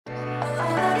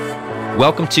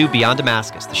Welcome to Beyond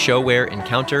Damascus, the show where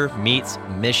encounter meets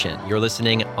mission. You're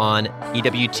listening on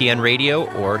EWTN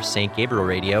Radio or St. Gabriel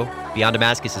Radio. Beyond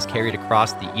Damascus is carried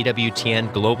across the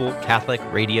EWTN Global Catholic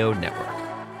Radio Network.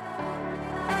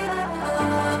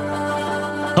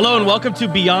 Hello and welcome to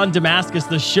Beyond Damascus,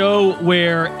 the show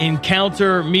where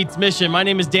encounter meets mission. My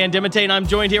name is Dan Dimite, and I'm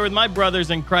joined here with my brothers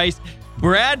in Christ,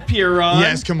 Brad Piron.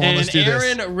 Yes, come on, and let's do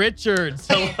Aaron this. Richards.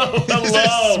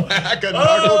 Hello. Smack a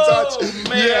knuckle touch.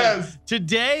 Man. Yes.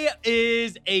 Today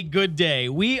is a good day.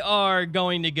 We are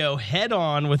going to go head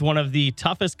on with one of the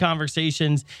toughest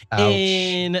conversations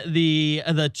in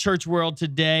the church world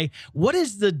today. What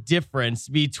is the difference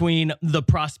between the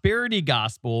prosperity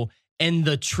gospel and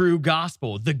the true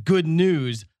gospel, the good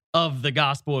news of the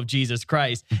gospel of Jesus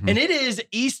Christ? Mm-hmm. And it is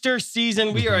Easter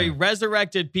season. We are a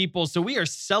resurrected people, so we are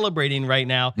celebrating right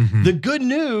now the good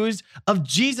news of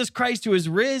Jesus Christ, who is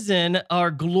risen,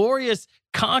 our glorious,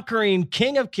 conquering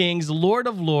King of Kings, Lord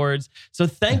of Lords. So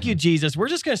thank you, Jesus. We're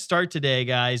just going to start today,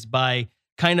 guys, by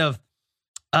kind of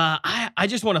I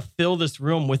just want to fill this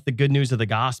room with the good news of the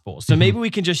gospel. So maybe we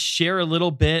can just share a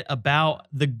little bit about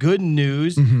the good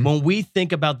news. When we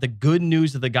think about the good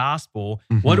news of the gospel,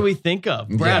 what do we think of?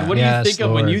 Brad, what do you think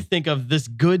of when you think of this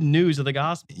good news of the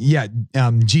gospel? Yeah,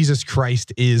 Jesus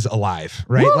Christ is alive,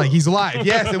 right? Woo! Like he's alive.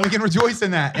 Yes, and we can rejoice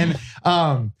in that. And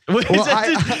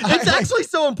it's actually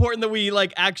so important that we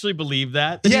actually believe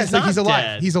that. Yes, he's alive.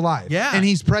 Dead. He's alive. Yeah. And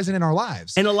he's present in our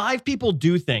lives. And alive people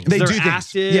do things. They They're do things.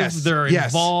 active. Yes. They're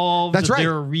involved. That's right.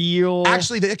 They're real.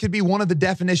 Actually, that could be one of the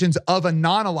definitions of a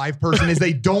non-alive person is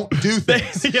they don't do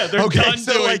things. They're done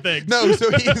doing things. No,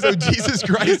 so Jesus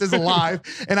Christ is alive.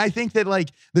 And I think that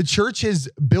the church has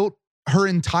built her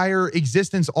entire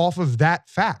existence off of that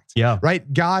fact. Yeah.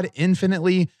 Right? God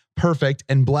infinitely perfect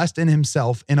and blessed in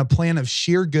himself in a plan of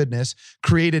sheer goodness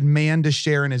created man to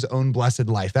share in his own blessed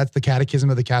life. That's the Catechism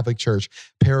of the Catholic Church,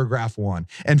 paragraph 1.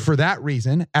 And for that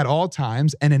reason, at all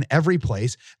times and in every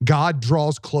place, God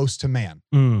draws close to man,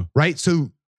 right?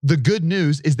 So the good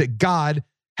news is that God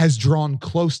has drawn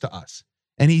close to us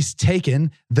and he's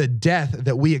taken the death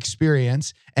that we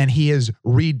experience and he has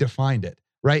redefined it.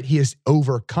 Right? He has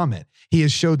overcome it. He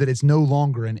has showed that it's no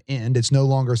longer an end. It's no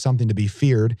longer something to be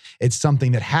feared. It's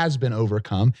something that has been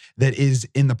overcome, that is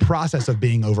in the process of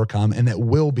being overcome, and that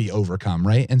will be overcome,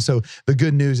 right? And so the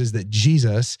good news is that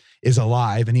Jesus is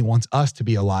alive, and he wants us to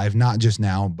be alive, not just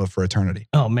now, but for eternity.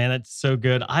 Oh, man, that's so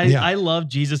good. I love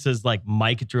Jesus's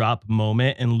mic drop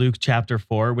moment in Luke chapter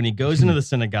 4 when he goes into the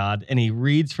synagogue and he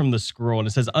reads from the scroll, and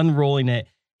it says, unrolling it,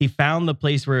 he found the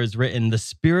place where it is written, "The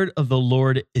Spirit of the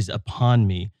Lord is upon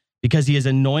me, because he has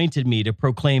anointed me to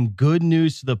proclaim good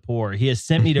news to the poor. He has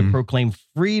sent me to proclaim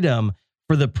freedom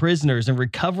for the prisoners and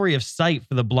recovery of sight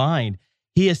for the blind.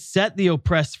 He has set the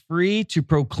oppressed free to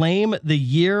proclaim the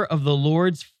year of the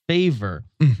Lord's favor."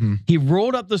 He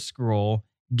rolled up the scroll,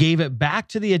 gave it back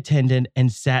to the attendant,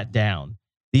 and sat down.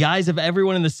 The eyes of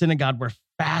everyone in the synagogue were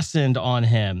fastened on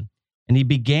him, and he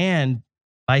began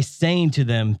by saying to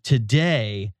them,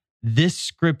 "Today, this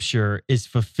scripture is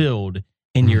fulfilled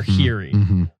in your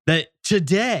hearing." That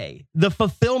today, the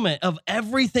fulfillment of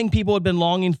everything people had been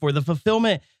longing for, the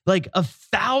fulfillment of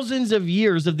thousands of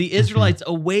years of the Israelites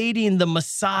awaiting the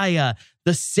Messiah,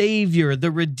 the Savior,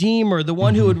 the Redeemer, the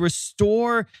one who would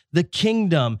restore the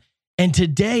kingdom. And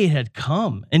today it had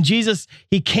come. And Jesus,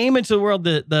 he came into the world,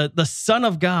 the Son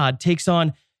of God takes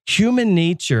on human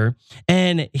nature,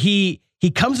 and he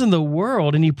comes in the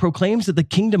world and he proclaims that the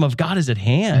kingdom of God is at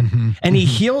hand, and he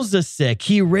heals the sick.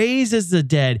 He raises the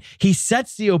dead. He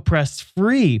sets the oppressed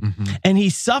free, and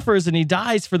he suffers and he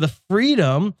dies for the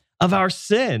freedom of our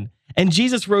sin. And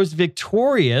Jesus rose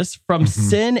victorious from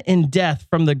sin and death,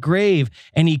 from the grave,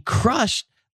 and he crushed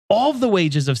all of the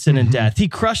wages of sin and death. He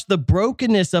crushed the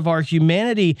brokenness of our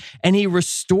humanity, and he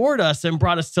restored us and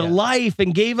brought us to life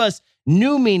and gave us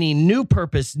new meaning, new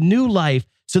purpose, new life,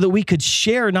 so that we could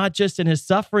share not just in his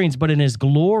sufferings, but in his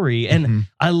glory. And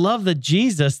I love that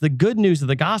Jesus, the good news of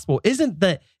the gospel, isn't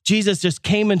that Jesus just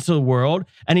came into the world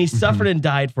and he suffered and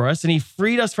died for us and he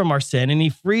freed us from our sin and he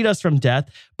freed us from death.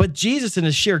 But Jesus, in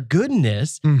his sheer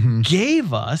goodness,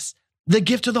 gave us the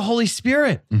gift of the Holy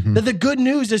Spirit. That the good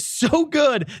news is so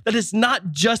good that it's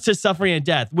not just his suffering and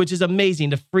death, which is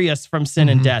amazing to free us from sin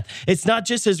and death. It's not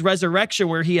just his resurrection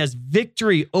where he has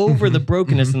victory over the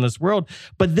brokenness in this world,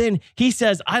 but then he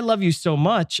says, "I love you so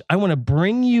much, I want to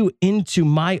bring you into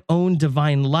my own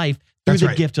divine life through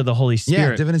the gift of the Holy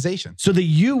Spirit." Yeah, divinization. So that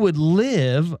you would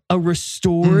live a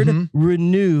restored,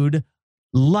 renewed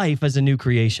life as a new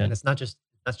creation. And it's not just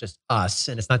us,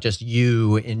 and it's not just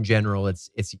you in general. It's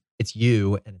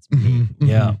you and it's me. Mm-hmm.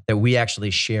 Yeah.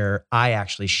 That I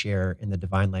actually share in the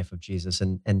divine life of Jesus.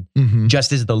 And Mm-hmm.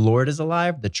 just as the Lord is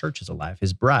alive, the church is alive,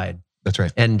 his bride. That's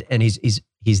right. And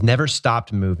he's never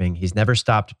stopped moving. He's never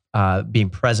stopped being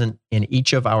present in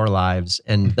each of our lives.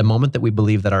 And the moment that we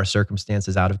believe that our circumstance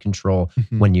is out of control,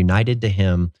 Mhm. when united to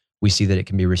him, we see that it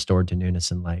can be restored to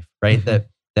newness in life, right? Mhm.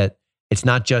 That it's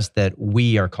not just that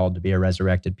we are called to be a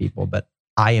resurrected people, but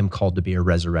I am called to be a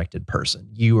resurrected person.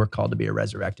 You are called to be a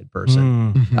resurrected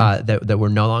person. Mm. That we're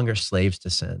no longer slaves to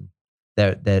sin.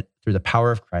 That through the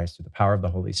power of Christ, through the power of the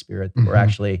Holy Spirit,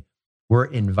 Mhm. we're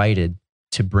invited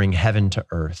to bring heaven to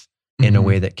earth in a Mhm.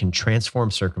 way that can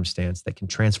transform circumstance, that can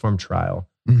transform trial.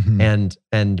 Mhm.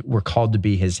 And we're called to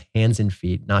be his hands and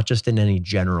feet, not just in any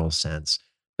general sense,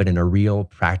 but in a real,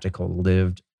 practical,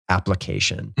 lived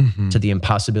application Mhm. to the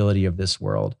impossibility of this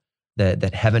world.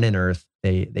 That heaven and earth,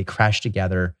 they crash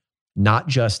together, not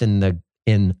just in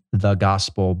the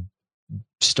gospel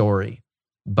story,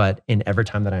 but in every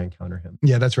time that I encounter him.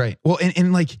 Yeah, that's right. Well,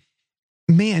 and like,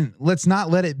 man, let's not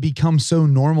let it become so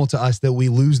normal to us that we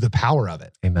lose the power of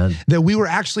it. Amen. That we were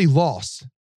actually lost.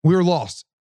 We were lost.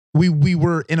 We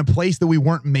were in a place that we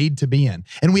weren't made to be in.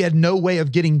 And we had no way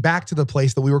of getting back to the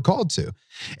place that we were called to.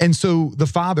 And so the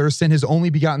Father sent his only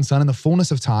begotten Son in the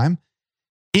fullness of time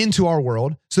into our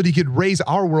world so that he could raise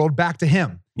our world back to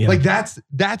him. Yeah. Like that's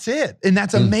it. And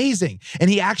that's amazing. And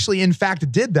he actually, in fact,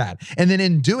 did that. And then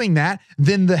in doing that,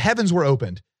 then the heavens were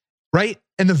opened, right?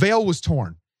 And the veil was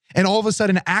torn. And all of a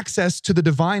sudden, access to the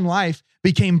divine life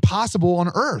became possible on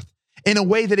earth in a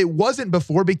way that it wasn't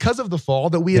before because of the fall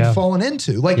that we had fallen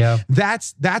into. Like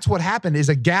that's what happened is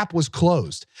a gap was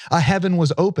closed. A heaven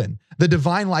was open. The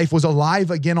divine life was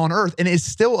alive again on earth and is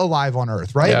still alive on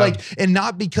earth, right? Yeah. Like, and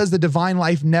not because the divine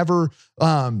life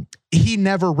he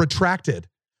never retracted.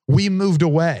 We moved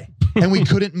away and we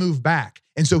couldn't move back.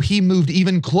 And so he moved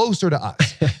even closer to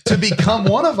us to become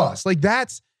one of us. Like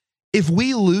if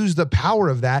we lose the power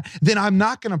of that, then I'm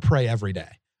not going to pray every day.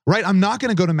 Right? I'm not going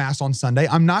to go to mass on Sunday.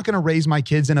 I'm not going to raise my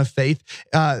kids in a faith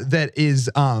that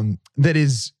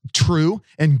is true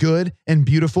and good and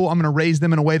beautiful. I'm going to raise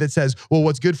them in a way that says, well,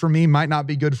 what's good for me might not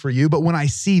be good for you. But when I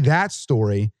see that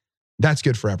story, that's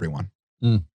good for everyone.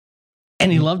 And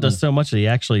he loved us so much that he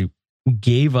actually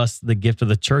gave us the gift of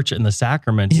the church and the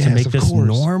sacraments to make this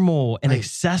normal and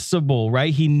accessible,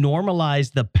 right? He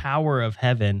normalized the power of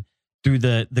heaven through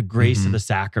the grace of the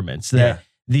sacraments.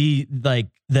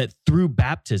 That through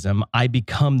baptism, I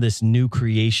become this new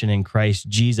creation in Christ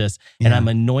Jesus, and I'm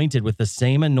anointed with the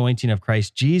same anointing of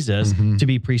Christ Jesus to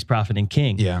be priest, prophet, and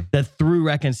king. Yeah. That through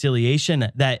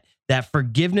reconciliation, that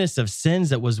forgiveness of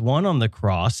sins that was won on the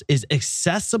cross is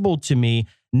accessible to me,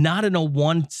 not in a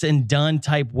once and done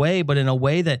type way, but in a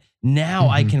way that now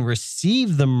I can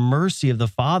receive the mercy of the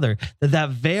Father, that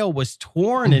veil was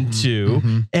torn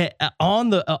into on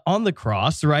the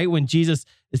cross, right? When Jesus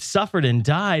suffered and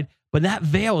died, but that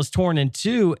veil is torn in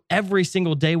two every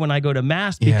single day when I go to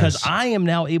mass, because I am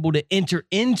now able to enter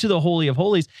into the Holy of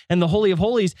Holies, and the Holy of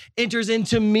Holies enters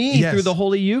into me through the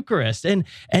Holy Eucharist. And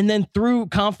then through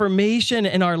confirmation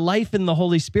and our life in the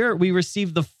Holy Spirit, we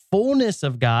receive the fullness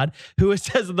of God, who it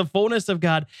says the fullness of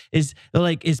God is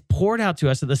poured out to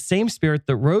us. So the same Spirit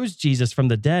that rose Jesus from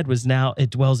the dead it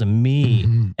dwells in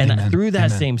me. And through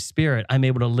that same Spirit, I'm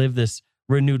able to live this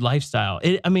renewed lifestyle.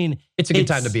 It's a good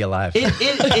time to be alive.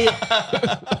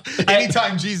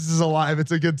 Anytime Jesus is alive,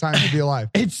 it's a good time to be alive.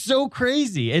 It's so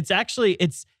crazy. It's actually,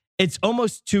 it's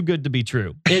almost too good to be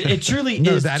true. It truly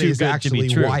is that too is good actually to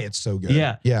be true. why it's so good.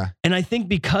 Yeah. Yeah. And I think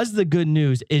because the good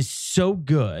news is so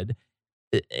good,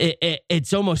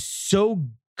 it's almost so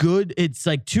good. It's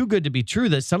like too good to be true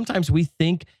that sometimes we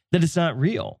think that it's not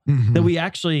real, that we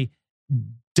actually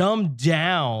dumb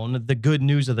down the good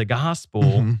news of the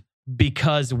gospel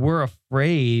because we're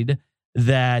afraid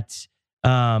that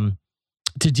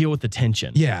to deal with the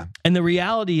tension. Yeah. And the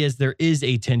reality is there is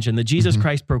a tension that Jesus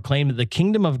Christ proclaimed that the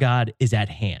kingdom of God is at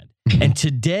hand. And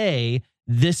today,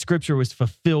 this scripture was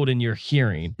fulfilled in your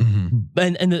hearing.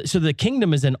 So the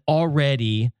kingdom is an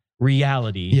already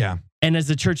reality. Yeah. And as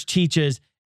the church teaches,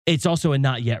 it's also a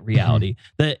not yet reality.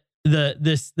 That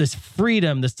this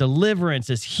freedom, this deliverance,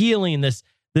 this healing, this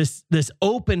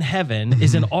open heaven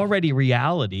is an already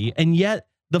reality, and yet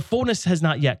the fullness has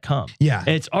not yet come. Yeah.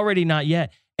 It's already not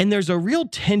yet. And there's a real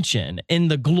tension in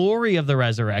the glory of the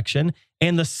resurrection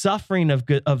and the suffering of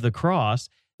the cross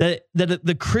that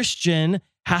the Christian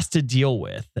has to deal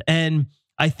with. And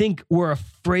I think we're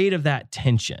afraid of that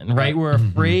tension, right? We're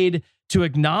afraid to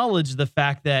acknowledge the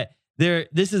fact that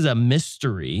this is a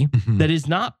mystery that is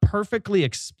not perfectly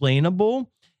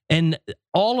explainable. And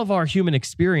all of our human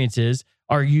experiences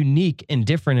are unique and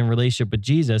different in relationship with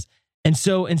Jesus. And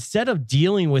so instead of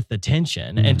dealing with the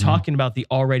tension and talking about the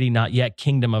already not yet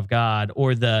kingdom of God,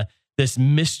 or this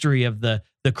mystery of the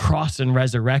cross and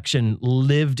resurrection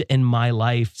lived in my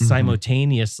life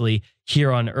simultaneously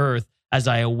here on earth as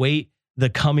I await the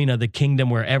coming of the kingdom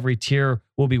where every tear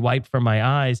will be wiped from my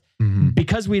eyes,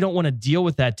 because we don't want to deal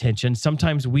with that tension,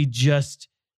 sometimes we just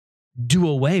do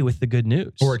away with the good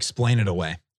news. Or explain it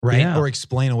away, right? Yeah. Or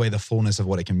explain away the fullness of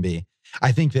what it can be.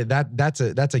 I think that's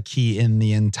a key in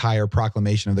the entire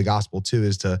proclamation of the gospel too,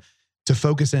 is to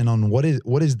focus in on what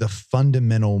is the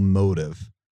fundamental motive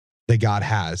that God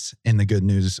has in the good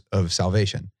news of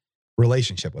salvation,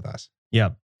 relationship with us.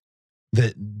 Yeah.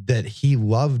 That he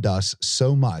loved us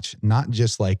so much, not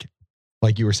just like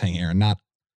you were saying, Aaron, not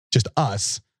just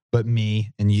us, but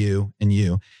me and you,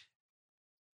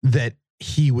 that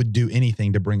he would do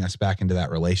anything to bring us back into that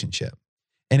relationship.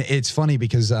 And it's funny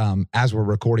because as we're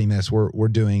recording this, we're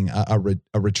doing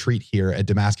a retreat here at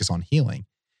Damascus on healing,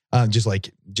 just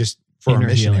for our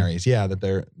missionaries. Healing. Yeah,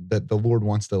 that the Lord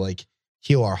wants to like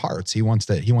heal our hearts. He wants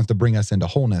to bring us into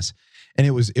wholeness. And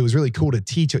it was really cool to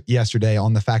teach yesterday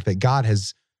on the fact that God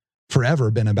has forever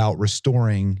been about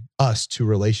restoring us to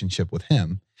relationship with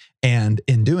him. And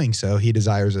in doing so, he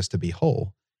desires us to be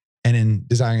whole. And in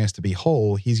desiring us to be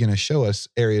whole, he's going to show us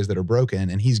areas that are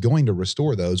broken, and he's going to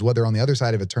restore those, whether on the other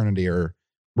side of eternity or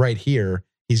right here,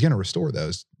 he's going to restore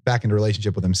those back into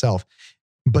relationship with himself.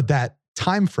 But that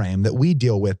time frame that we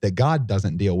deal with, that God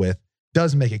doesn't deal with,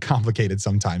 does make it complicated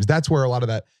sometimes. That's where a lot of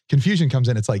that confusion comes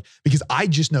in. It's like, because I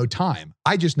just know time.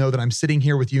 I just know that I'm sitting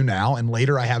here with you now, and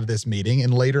later I have this meeting,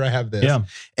 and later I have this. Yeah.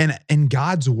 And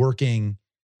God's working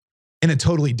in a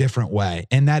totally different way.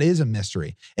 And that is a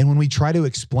mystery. And when we try to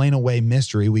explain away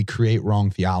mystery, we create wrong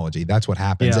theology. That's what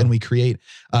happens. Yeah. And we create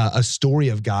a story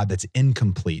of God that's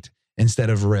incomplete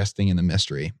instead of resting in the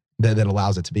mystery that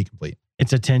allows it to be complete.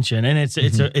 It's a tension, and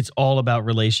it's all about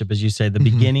relationship, as you say. The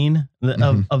beginning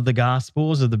of the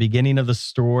Gospels, or the beginning of the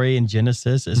story in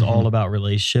Genesis, is all about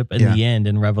relationship, and the end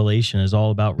in Revelation is all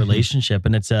about relationship,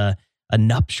 and it's a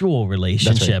nuptial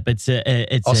relationship. Right.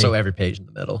 It's also every page in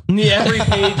the middle. Yeah, every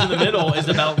page in the middle is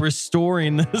about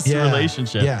restoring this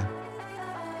relationship. Yeah.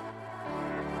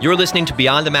 You're listening to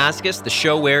Beyond Damascus, the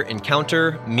show where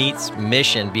encounter meets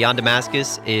mission. Beyond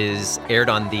Damascus is aired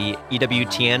on the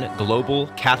EWTN Global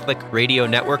Catholic Radio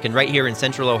Network and right here in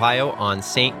Central Ohio on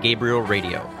St. Gabriel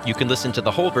Radio. You can listen to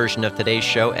the whole version of today's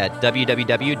show at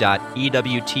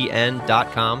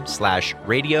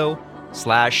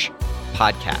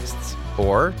www.ewtn.com/radio/podcasts.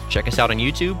 Or check us out on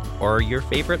YouTube or your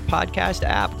favorite podcast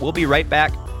app. We'll be right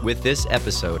back with this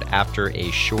episode after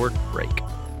a short break.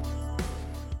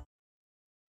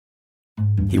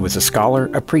 He was a scholar,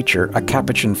 a preacher, a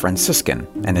Capuchin Franciscan,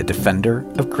 and a defender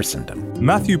of Christendom.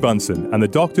 Matthew Bunsen and the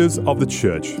Doctors of the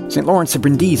Church. St. Lawrence of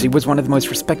Brindisi was one of the most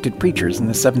respected preachers in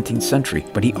the 17th century,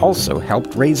 but he also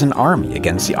helped raise an army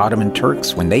against the Ottoman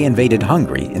Turks when they invaded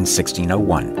Hungary in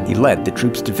 1601. He led the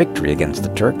troops to victory against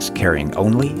the Turks, carrying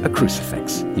only a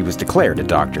crucifix. He was declared a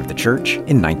Doctor of the Church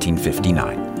in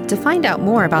 1959. To find out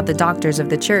more about the Doctors of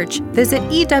the Church, visit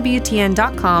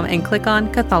EWTN.com and click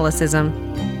on Catholicism.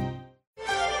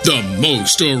 The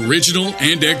most original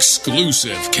and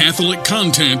exclusive Catholic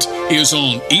content is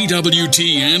on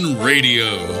EWTN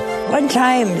Radio. One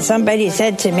time somebody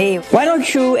said to me, "Why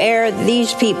don't you air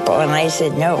these people?" And I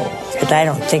said, "No, because I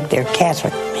don't think they're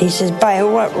Catholic." He says, "By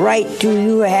what right do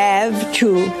you have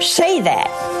to say that?"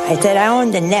 I said, "I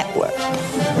own the network."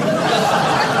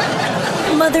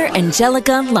 Mother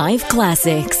Angelica Live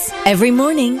Classics. Every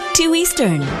morning, 2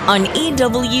 Eastern on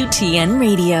EWTN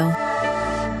Radio.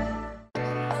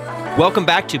 Welcome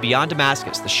back to Beyond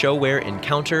Damascus, the show where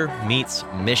encounter meets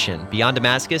mission. Beyond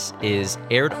Damascus is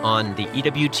aired on the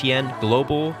EWTN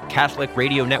Global Catholic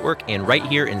Radio Network and right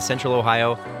here in Central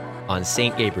Ohio on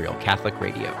St. Gabriel Catholic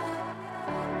Radio.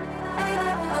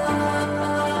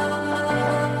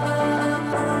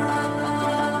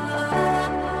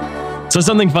 So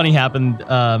something funny happened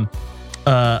a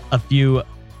few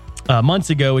months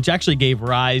ago, which actually gave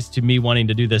rise to me wanting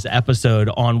to do this episode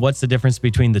on what's the difference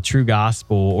between the true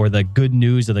gospel or the good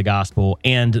news of the gospel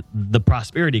and the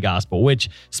prosperity gospel, which,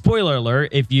 spoiler alert,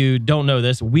 if you don't know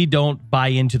this, we don't buy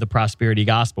into the prosperity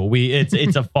gospel.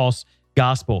 It's a false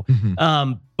gospel.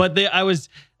 But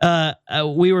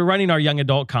we were running our young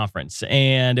adult conference,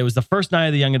 and it was the first night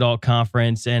of the young adult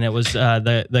conference, and it was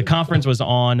the conference was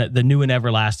on the new and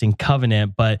everlasting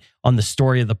covenant, but on the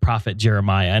story of the prophet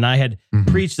Jeremiah. And I had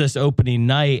preached this opening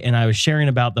night, and I was sharing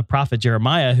about the prophet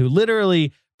Jeremiah, who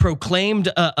literally proclaimed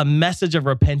a message of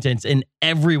repentance, and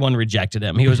everyone rejected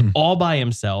him. He was all by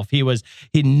himself.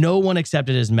 No one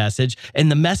accepted his message, and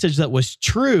the message that was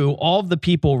true, all of the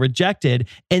people rejected,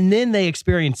 and then they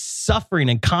experienced suffering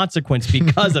and consequence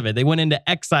because of it. They went into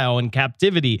exile and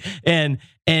captivity, and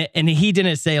he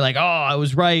didn't say like, "Oh, I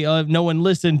was right. No one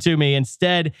listened to me."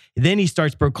 Instead, then he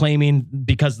starts proclaiming,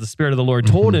 because the Spirit of the Lord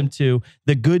told him to,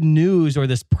 the good news or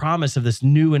this promise of this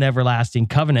new and everlasting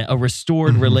covenant, a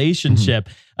restored relationship.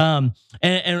 And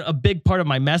a big part of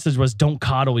my message was don't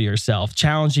coddle yourself,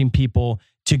 challenging people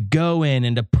to go in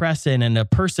and to press in and to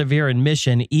persevere in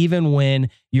mission, even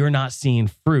when you're not seeing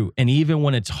fruit, and even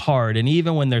when it's hard, and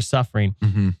even when they're suffering.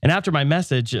 And after my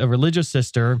message, a religious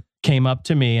sister came up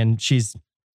to me, and she's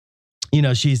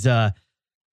a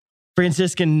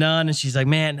Franciscan nun, and she's like,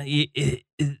 "Man,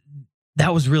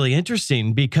 that was really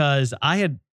interesting, because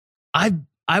I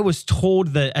was told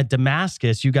that at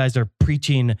Damascus, you guys are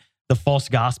preaching the false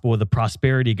gospel, the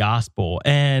prosperity gospel.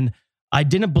 And I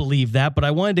didn't believe that, but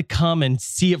I wanted to come and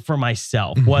see it for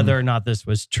myself, whether or not this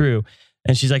was true."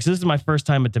 And she's like, "So this is my first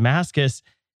time at Damascus."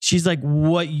 She's like,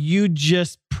 "What you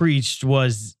just preached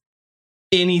was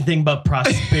anything but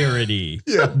prosperity."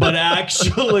 But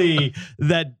actually,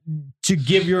 that to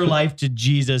give your life to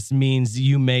Jesus means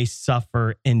you may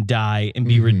suffer and die and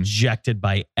be rejected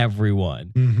by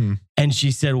everyone. And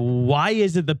she said, "Why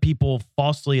is it that people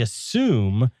falsely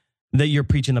assume that you're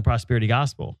preaching the prosperity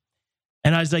gospel?"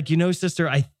 And I was like, sister,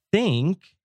 I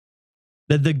think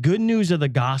that the good news of the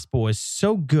gospel is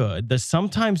so good that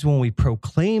sometimes when we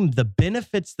proclaim the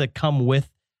benefits that come with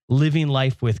living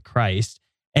life with Christ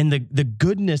and the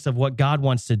goodness of what God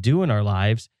wants to do in our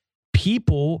lives,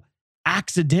 people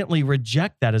accidentally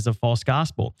reject that as a false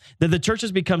gospel. That the church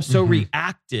has become so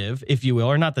reactive, if you will,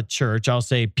 or not the church, I'll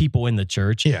say people in the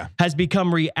church, has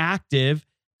become reactive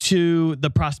to the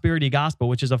prosperity gospel,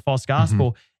 which is a false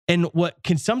gospel. And what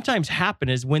can sometimes happen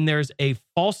is when there's a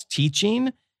false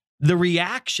teaching, the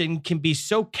reaction can be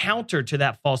so counter to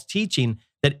that false teaching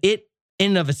that it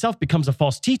in and of itself becomes a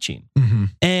false teaching.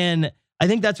 And I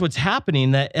think that's what's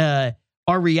happening, that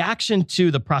our reaction to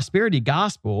the prosperity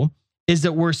gospel is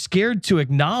that we're scared to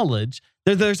acknowledge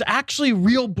that there's actually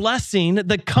real blessing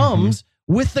that comes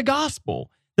with the gospel,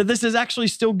 that this is actually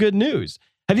still good news.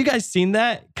 Have you guys seen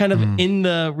that kind of in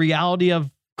the reality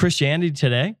of Christianity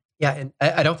today? Yeah, and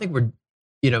I don't think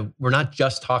we're not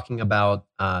just talking about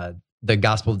the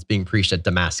gospel that's being preached at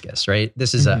Damascus, right?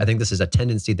 This is I think this is a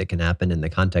tendency that can happen in the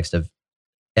context of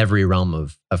every realm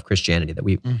of Christianity, that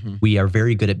we are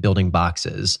very good at building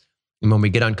boxes, and when we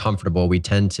get uncomfortable, we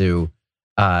tend to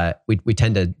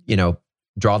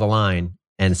draw the line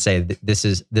and say this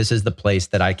is the place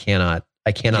that I cannot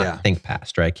think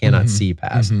past, or I cannot see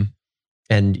past.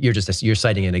 And you're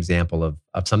citing an example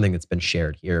of something that's been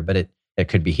shared here, but it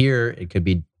could be here, it could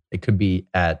be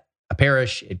at a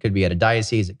parish, it could be at a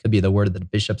diocese, it could be the word that a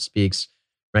bishop speaks,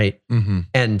 right?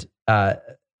 And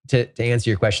to answer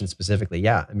your question specifically,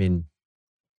 I mean,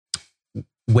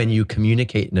 when you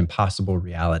communicate an impossible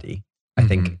reality, I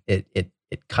think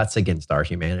it cuts against our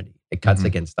humanity. It cuts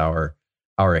against our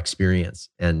experience,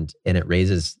 and it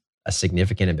raises a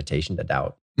significant invitation to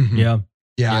doubt. Yeah.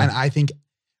 And I think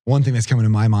one thing that's coming to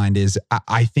my mind is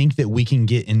I think that we can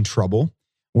get in trouble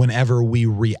whenever we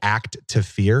react to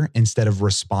fear instead of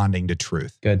responding to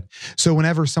truth. Good. So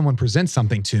whenever someone presents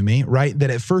something to me, right, that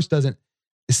at first doesn't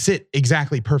sit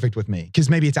exactly perfect with me, because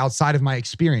maybe it's outside of my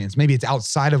experience, maybe it's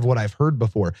outside of what I've heard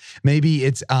before, maybe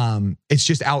it's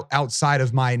just outside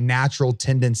of my natural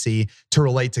tendency to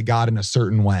relate to God in a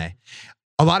certain way.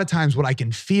 A lot of times what I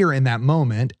can fear in that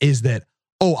moment is that,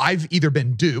 I've either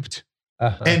been duped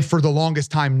and for the longest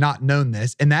time not known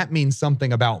this, and that means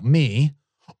something about me,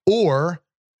 or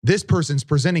this person's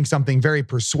presenting something very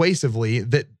persuasively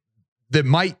that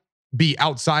might be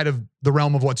outside of the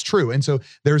realm of what's true. And so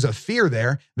there's a fear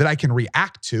there that I can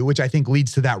react to, which I think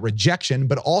leads to that rejection,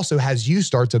 but also has you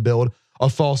start to build a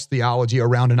false theology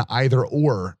around an either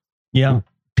or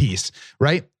piece,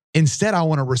 right? Instead, I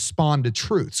want to respond to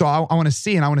truth. So I want to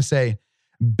see, and I want to say,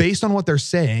 based on what they're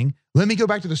saying, let me go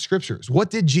back to the scriptures. What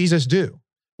did Jesus do?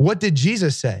 What did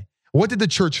Jesus say? What did the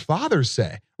church fathers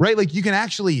say? Right? Like you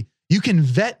can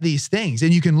vet these things,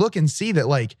 and you can look and see that,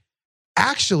 like,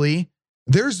 actually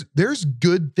there's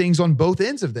good things on both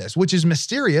ends of this, which is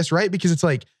mysterious, right? Because it's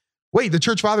like, wait, the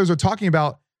church fathers are talking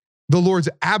about the Lord's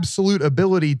absolute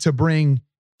ability to bring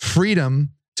freedom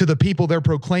to the people they're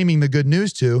proclaiming the good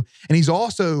news to. And he's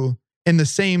also in the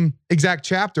same exact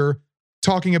chapter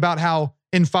talking about how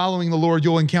in following the Lord,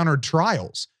 you'll encounter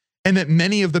trials, and that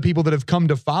many of the people that have come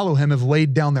to follow him have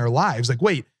laid down their lives. Like,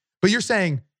 wait, but you're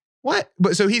saying what?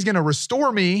 But so he's going to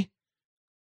restore me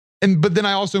But then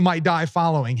I also might die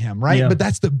following him, right? Yeah. But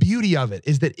that's the beauty of it,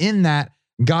 is that in that,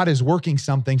 God is working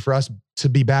something for us to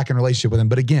be back in relationship with him.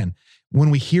 But again, when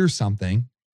we hear something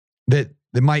that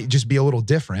might just be a little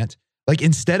different, like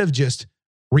instead of just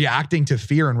reacting to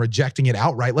fear and rejecting it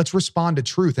outright, let's respond to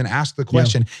truth and ask the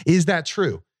question, is that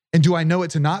true? And do I know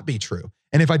it to not be true?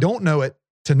 And if I don't know it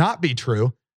to not be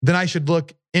true, then I should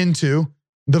look into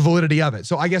the validity of it.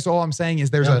 So I guess all I'm saying is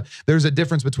there's a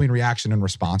difference between reaction and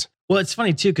response. Well, it's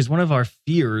funny too, because one of our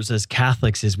fears as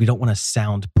Catholics is we don't want to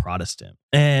sound Protestant.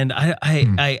 And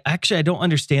I actually don't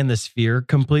understand this fear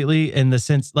completely, in the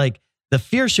sense, like, the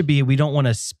fear should be we don't want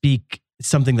to speak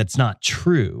something that's not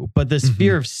true, but this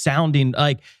fear of sounding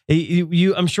like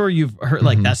I'm sure you've heard,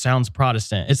 like, that sounds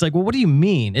Protestant. It's like, well, what do you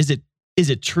mean? Is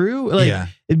it true? Like,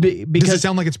 because does it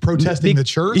sound like it's protesting the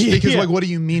church? Because like, what do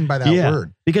you mean by that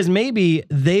word? Because maybe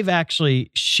they've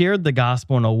actually shared the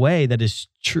gospel in a way that is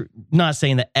true. Not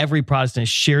saying that every Protestant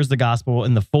shares the gospel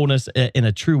in the fullness in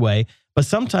a true way, but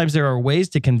sometimes there are ways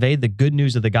to convey the good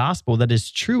news of the gospel that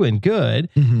is true and good.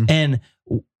 And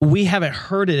we haven't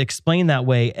heard it explained that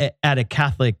way in a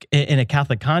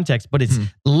Catholic context, but it's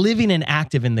living and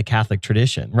active in the Catholic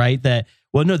tradition, right? That,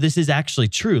 well, no, this is actually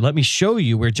true. Let me show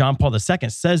you where John Paul II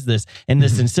says this in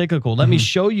this encyclical. Let me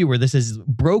show you where this is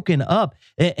broken up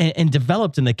and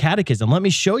developed in the catechism. Let me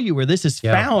show you where this is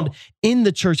found in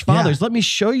the church fathers. Let me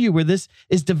show you where this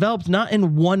is developed, not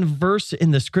in one verse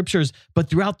in the scriptures, but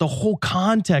throughout the whole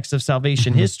context of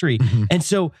salvation history. And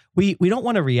so we don't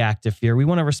want to react to fear. We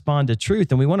want to respond to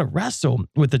truth, and we want to wrestle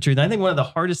with the truth. And I think one of the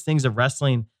hardest things of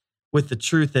wrestling with the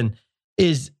truth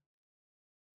is,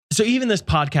 so even this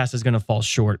podcast is going to fall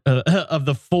short of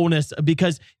the fullness,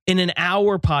 because in an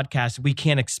hour podcast, we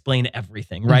can't explain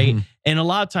everything, right? And a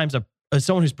lot of times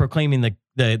someone who's proclaiming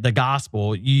the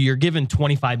gospel, you're given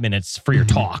 25 minutes for your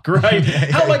talk, right?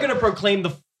 How am I going to proclaim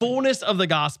the fullness of the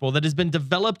gospel that has been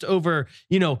developed over,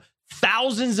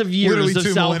 thousands of years of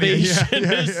salvation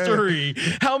history?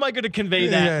 How am I going to convey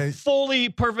that fully,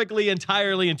 perfectly,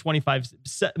 entirely in 25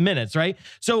 minutes, right?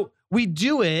 So we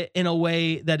do it in a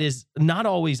way that is not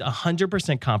always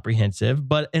 100% comprehensive,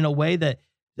 but in a way that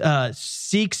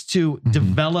seeks to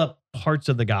develop parts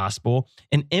of the gospel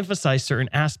and emphasize certain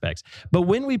aspects. But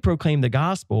when we proclaim the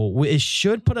gospel, it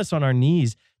should put us on our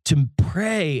knees to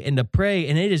pray and to pray.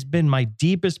 And it has been my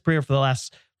deepest prayer for the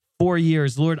last 4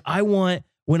 years. Lord,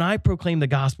 when I proclaim the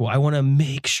gospel, I want to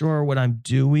make sure what I'm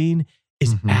doing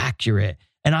is accurate.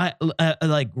 And I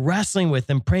like wrestling with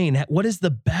and praying, what is the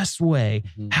best way?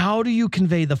 How do you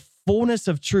convey the fullness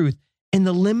of truth in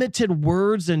the limited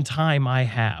words and time I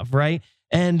have, right?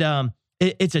 And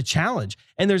it's a challenge.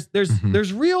 And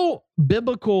there's real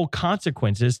biblical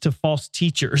consequences to false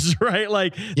teachers, right?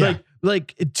 Like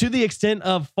to the extent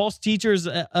of false teachers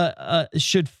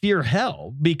should fear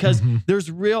hell, because there's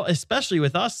real, especially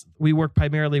with us, we work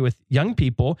primarily with young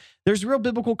people. There's real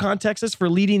biblical contexts for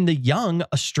leading the young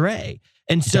astray.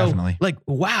 And so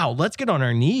wow, let's get on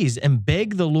our knees and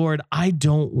beg the Lord. I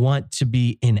don't want to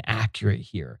be inaccurate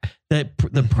here. That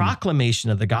the proclamation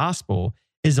of the gospel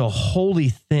is a holy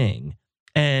thing,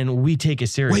 and we take it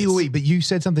serious. Wait, but you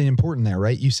said something important there,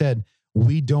 right? You said,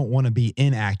 we don't want to be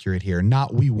inaccurate here,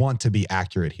 not we want to be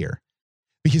accurate here.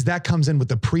 Because that comes in with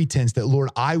the pretense that, Lord,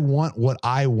 I want what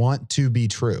I want to be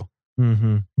true.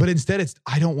 But instead it's,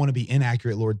 I don't want to be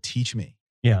inaccurate, Lord, teach me.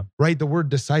 Yeah. Right? The word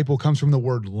disciple comes from the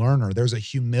word learner. There's a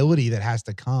humility that has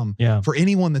to come for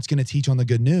anyone that's going to teach on the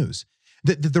good news.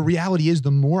 The reality is,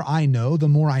 the more I know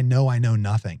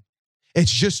nothing.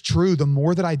 It's just true. The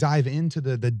more that I dive into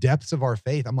the depths of our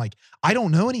faith, I'm like, I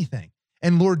don't know anything.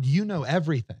 And Lord, you know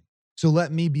everything. So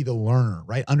let me be the learner,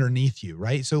 right? Underneath you,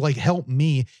 right? So like, help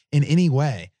me in any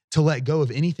way to let go of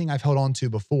anything I've held on to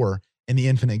before in the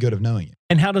infinite good of knowing you.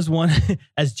 And how does one,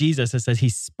 as Jesus, it says he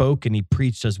spoke and he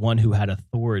preached as one who had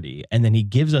authority. And then he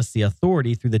gives us the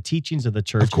authority through the teachings of the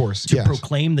church, of course, to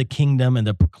proclaim the kingdom and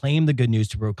to proclaim the good news,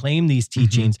 to proclaim these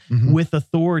teachings with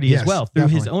authority as well, through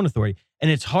his own authority.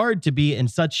 And it's hard to be in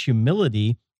such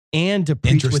humility and to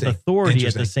preach with authority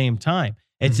at the same time.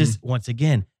 It's just, once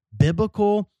again,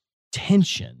 biblical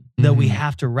tension that we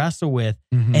have to wrestle with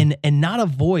and not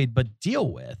avoid, but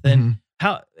deal with. And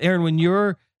how, Aaron, when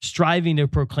you're striving to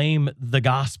proclaim the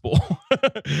gospel,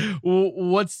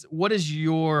 what is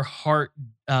your heart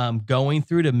going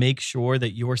through to make sure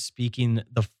that you're speaking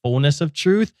the fullness of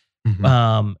truth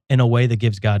in a way that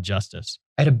gives God justice?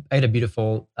 I had a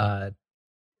beautiful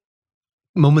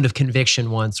moment of conviction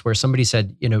once where somebody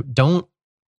said, don't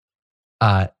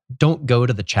go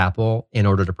to the chapel in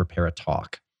order to prepare a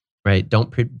talk, right?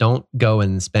 Don't go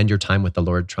and spend your time with the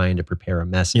Lord trying to prepare a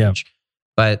message.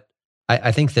 But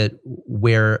I think that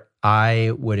where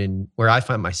I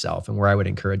find myself and where I would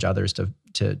encourage others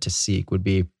to seek would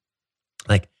be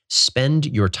like spend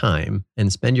your time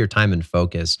and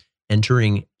focus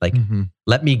entering like,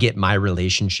 let me get my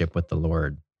relationship with the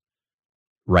Lord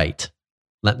right.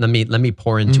 Let me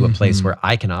pour into a place where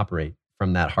I can operate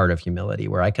from that heart of humility,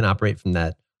 where I can operate from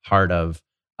that heart of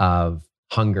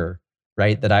hunger,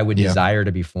 right? That I would desire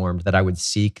to be formed, that I would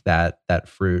seek that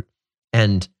fruit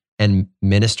and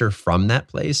minister from that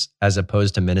place, as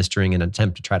opposed to ministering in an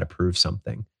attempt to try to prove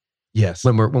something. Yes.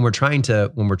 When we're trying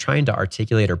to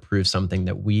articulate or prove something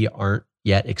that we aren't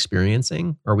yet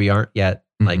experiencing, or we aren't yet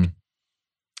like,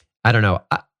 I don't know.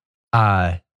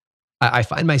 I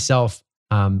find myself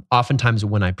oftentimes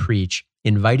when I preach,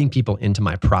 inviting people into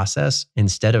my process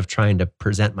instead of trying to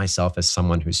present myself as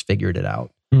someone who's figured it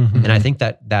out. And I think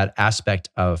that aspect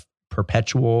of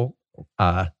perpetual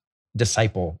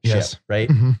discipleship, right?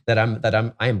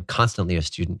 That I am constantly a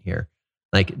student here.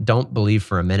 Like, don't believe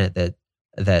for a minute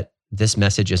that this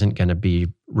message isn't going to be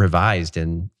revised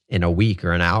in a week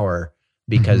or an hour,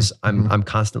 because I'm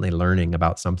constantly learning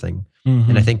about something.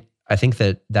 And I think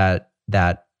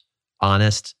that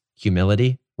honest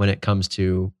humility when it comes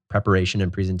to preparation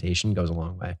and presentation goes a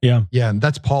long way. Yeah. And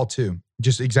that's Paul too.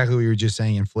 Just exactly what you were just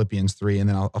saying in Philippians 3. And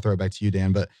then I'll throw it back to you,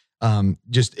 Dan. But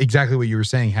just exactly what you were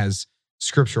saying has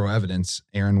scriptural evidence,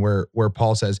 Aaron, where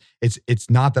Paul says, it's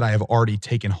not that I have already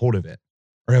taken hold of it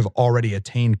or have already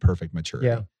attained perfect maturity.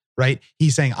 Yeah. Right?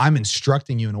 He's saying, I'm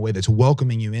instructing you in a way that's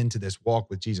welcoming you into this walk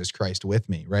with Jesus Christ with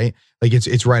me, right? Like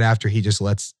it's right after he just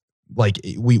lets, like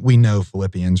we know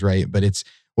Philippians, right? But it's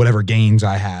whatever gains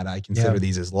I had, I consider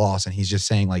these as loss. And he's just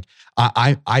saying, like,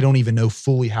 I don't even know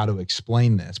fully how to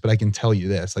explain this, but I can tell you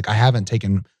this, like, I haven't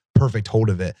taken perfect hold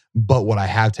of it, but what I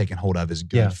have taken hold of is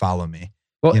good. Yeah. Follow me.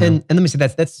 Well, and let me say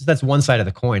that's one side of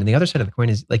the coin. And the other side of the coin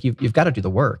is like, you've got to do the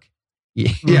work.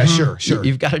 Yeah, sure.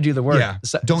 You've got to do the work. Yeah.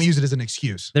 Don't use it as an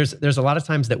excuse. There's a lot of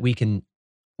times that we can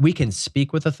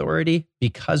speak with authority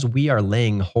because we are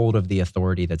laying hold of the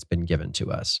authority that's been given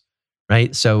to us,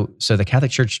 right? So the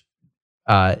Catholic Church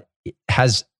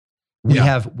has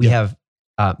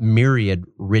myriad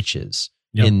riches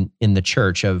in the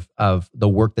church of the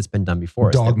work that's been done before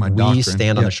us. Dogma, we doctrine.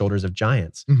 stand on the shoulders of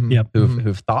giants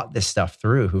who've thought this stuff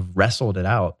through, who've wrestled it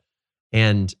out,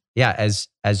 and as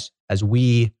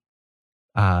we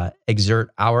exert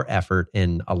our effort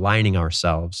in aligning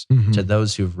ourselves to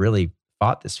those who've really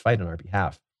fought this fight on our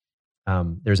behalf,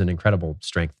 there's an incredible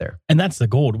strength there. And that's the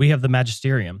gold. We have the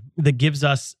magisterium that gives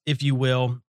us, if you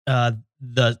will,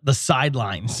 the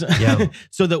sidelines,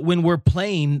 so that when we're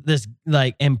playing this,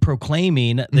 like, and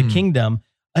proclaiming the kingdom,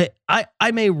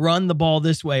 I may run the ball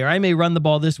this way, or I may run the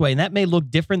ball this way, and that may look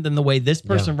different than the way this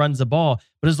person runs the ball.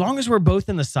 But as long as we're both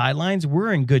in the sidelines,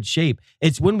 we're in good shape.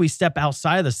 It's when we step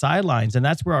outside of the sidelines, and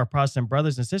that's where our Protestant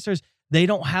brothers and sisters, they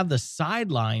don't have the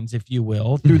sidelines, if you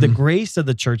will, through the grace of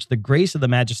the church, the grace of the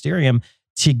magisterium,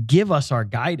 to give us our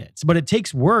guidance. But it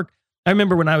takes work. I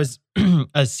remember when I was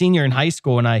a senior in high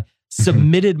school and I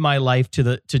submitted my life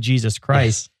to Jesus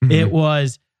Christ. It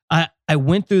was, I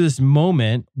went through this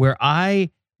moment where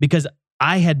because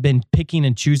I had been picking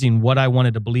and choosing what I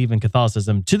wanted to believe in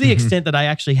Catholicism, to the extent that I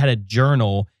actually had a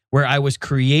journal where I was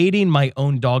creating my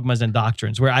own dogmas and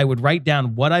doctrines, where I would write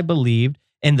down what I believed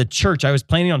in the church. I was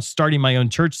planning on starting my own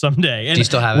church someday. And do you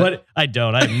still have it? I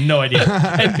don't. I have no idea.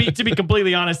 And to be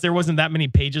completely honest, there wasn't that many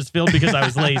pages filled because I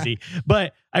was lazy.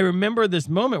 But I remember this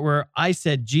moment where I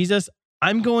said, Jesus,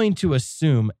 I'm going to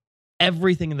assume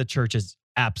everything in the church is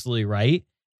absolutely right,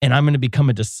 and I'm going to become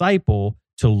a disciple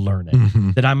to learn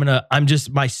it. That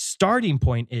my starting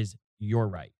point is you're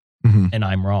right and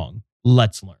I'm wrong.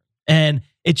 Let's learn. And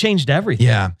it changed everything.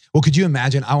 Yeah. Well, could you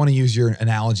imagine, I want to use your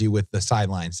analogy with the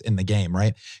sidelines in the game,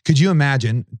 right? Could you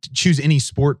imagine, choose any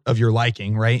sport of your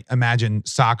liking, right? Imagine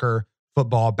soccer,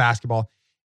 football, basketball.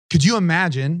 Could you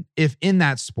imagine if in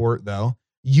that sport, though,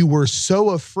 you were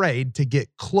so afraid to get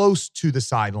close to the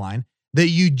sideline that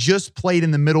you just played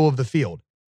in the middle of the field?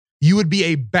 You would be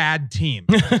a bad team.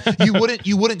 You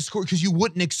wouldn't score because you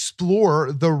wouldn't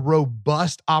explore the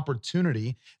robust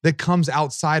opportunity that comes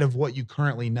outside of what you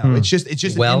currently know. It's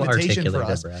just well an invitation for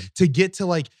us Brad. to get to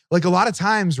like a lot of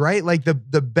times, right? Like the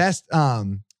best,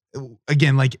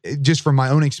 again, like just from my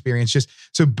own experience,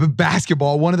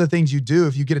 basketball, one of the things you do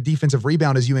if you get a defensive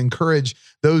rebound is you encourage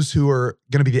those who are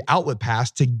going to be the outlet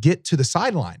pass to get to the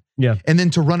sideline. Yeah. And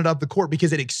then to run it up the court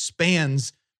because it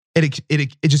expands. It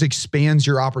just expands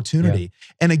your opportunity.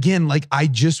 Yeah. And again, like, I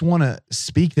just want to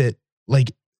speak that,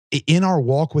 like, in our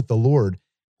walk with the Lord,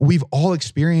 we've all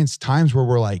experienced times where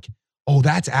we're like, oh,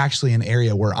 that's actually an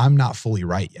area where I'm not fully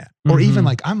right yet. Or even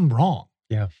like, I'm wrong.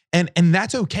 Yeah. And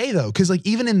that's okay though. Cause like,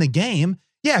 even in the game,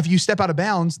 yeah, if you step out of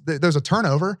bounds, there's a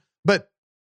turnover, but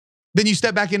then you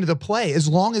step back into the play. As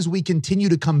long as we continue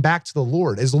to come back to the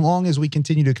Lord, as long as we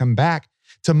continue to come back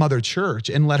to Mother Church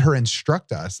and let her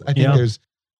instruct us, I think there's.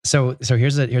 So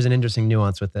here's an interesting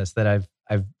nuance with this that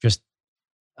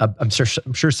I'm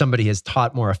sure somebody has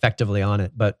taught more effectively on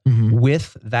it, but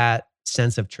with that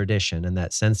sense of tradition and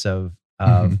that sense of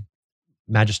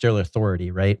magisterial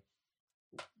authority, right?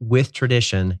 With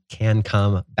tradition can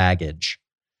come baggage.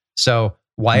 So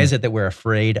why is it that we're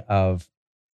afraid of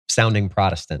sounding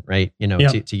Protestant, right?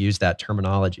 To use that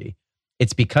terminology.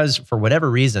 It's because for whatever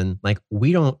reason, like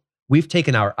we've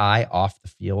taken our eye off the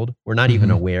field. We're not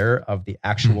even aware of the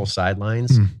actual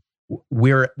sidelines.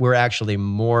 We're actually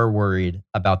more worried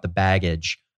about the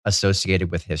baggage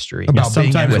associated with history.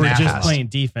 Sometimes we're just playing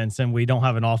defense and we don't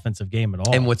have an offensive game at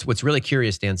all. And what's really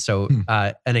curious, Dan, so,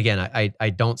 and again, I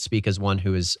don't speak as one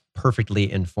who is perfectly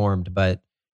informed, but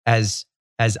as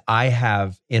I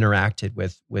have interacted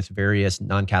with various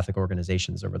non-Catholic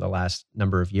organizations over the last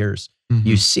number of years,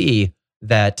 you see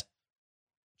that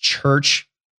churches,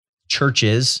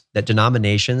 that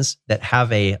denominations that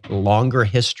have a longer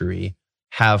history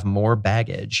have more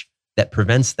baggage that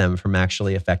prevents them from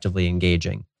actually effectively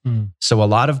engaging. So a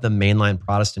lot of the mainline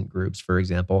Protestant groups, for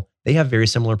example, they have very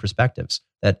similar perspectives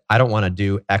that I don't want to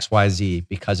do X, Y, Z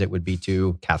because it would be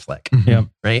too Catholic,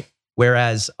 right?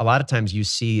 Whereas a lot of times you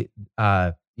see,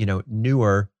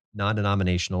 newer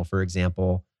non-denominational, for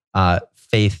example,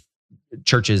 faith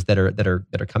churches that are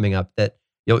coming up that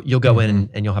you'll go in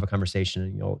and you'll have a conversation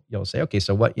and you'll say, okay,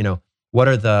 so what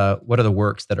are the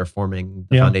works that are forming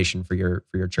the foundation for your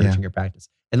church and your practice?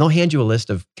 And they'll hand you a list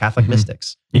of Catholic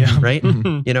mystics, right?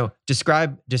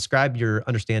 Describe your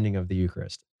understanding of the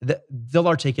Eucharist. They'll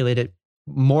articulate it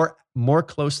more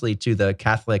closely to the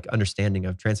Catholic understanding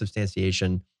of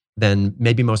transubstantiation than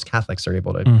maybe most Catholics are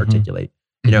able to articulate.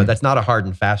 That's not a hard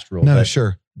and fast rule. No,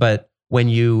 sure. But when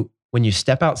you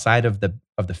step outside of the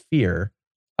fear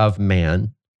of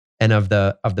man and of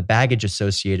the baggage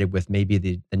associated with maybe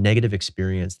the negative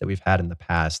experience that we've had in the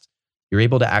past, you're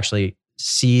able to actually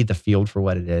see the field for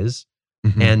what it is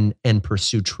and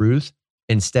pursue truth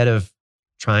instead of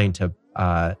trying to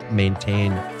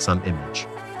maintain some image.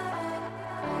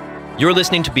 You're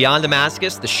listening to Beyond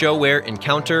Damascus, the show where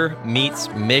encounter meets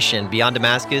mission. Beyond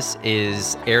Damascus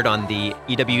is aired on the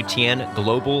EWTN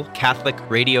Global Catholic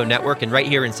Radio Network and right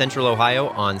here in Central Ohio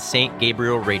on St.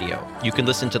 Gabriel Radio. You can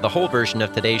listen to the whole version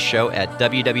of today's show at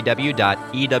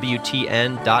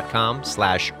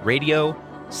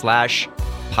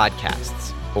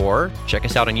www.ewtn.com/radio/podcasts or check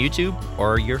us out on YouTube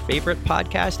or your favorite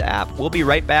podcast app. We'll be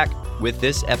right back with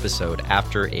this episode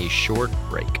after a short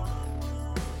break.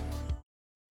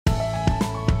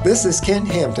 This is Kent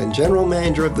Hampton, General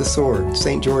Manager of the Sword,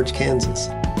 St. George, Kansas.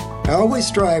 I always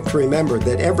strive to remember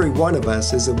that every one of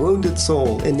us is a wounded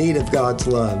soul in need of God's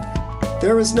love.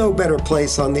 There is no better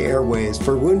place on the airways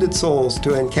for wounded souls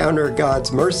to encounter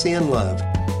God's mercy and love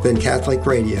than Catholic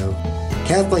radio.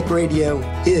 Catholic radio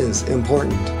is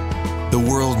important. The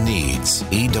world needs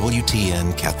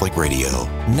EWTN Catholic Radio,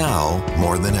 now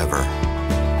more than ever.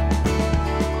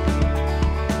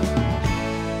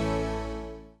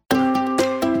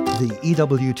 The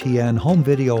EWTN home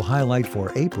video highlight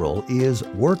for April is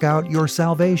Work Out Your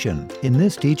Salvation. In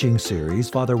this teaching series,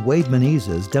 Father Wade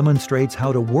Menezes demonstrates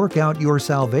how to work out your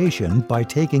salvation by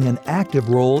taking an active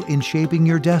role in shaping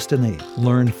your destiny.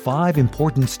 Learn 5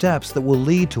 important steps that will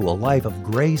lead to a life of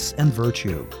grace and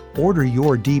virtue. Order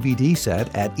your DVD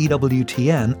set at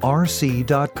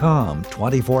EWTNRC.com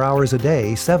 24 hours a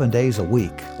day, 7 days a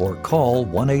week, or call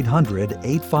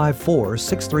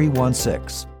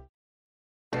 1-800-854-6316.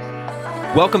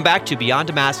 Welcome back to Beyond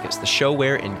Damascus, the show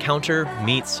where encounter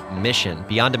meets mission.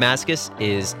 Beyond Damascus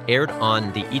is aired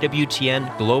on the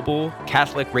EWTN Global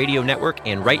Catholic Radio Network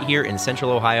and right here in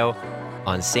Central Ohio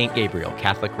on St. Gabriel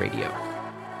Catholic Radio.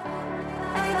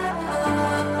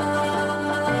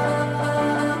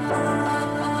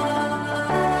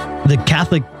 The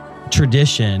Catholic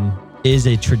tradition is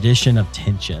a tradition of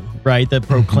tension, right? That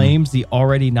proclaims the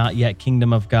already not yet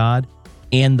kingdom of God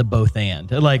and the both and,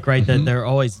 like, right? That they're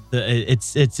always,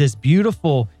 it's this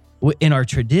beautiful, in our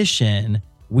tradition,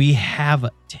 we have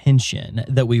tension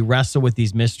that we wrestle with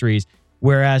these mysteries.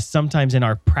 Whereas sometimes in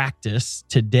our practice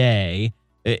today,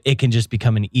 it can just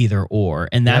become an either or.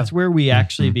 And that's where we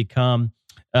actually become,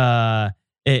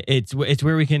 it's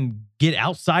where we can get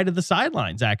outside of the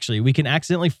sidelines. Actually, we can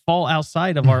accidentally fall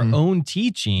outside of our own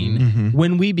teaching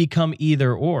when we become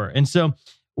either or. And so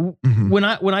when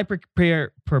I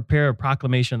prepare a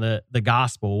proclamation of the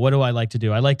gospel, what do I like to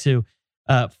do? I like to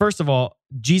first of all,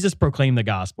 Jesus proclaimed the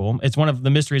gospel. It's one of the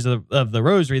mysteries of the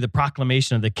rosary, the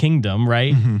proclamation of the kingdom,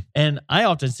 right? Mm-hmm. And I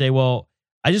often say, well,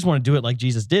 I just want to do it like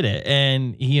Jesus did it.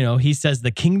 And, he says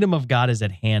the kingdom of God is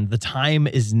at hand. The time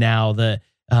is now.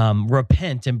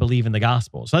 Repent and believe in the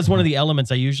gospel. So that's one of the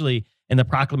elements I usually, in the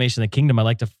proclamation of the kingdom, I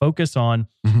like to focus on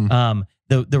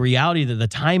the reality that the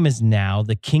time is now,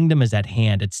 the kingdom is at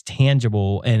hand. It's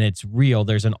tangible and it's real.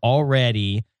 There's an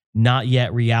already not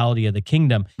yet reality of the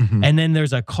kingdom. And then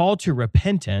there's a call to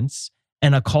repentance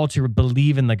and a call to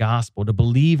believe in the gospel, to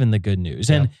believe in the good news.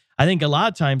 And I think a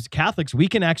lot of times Catholics, we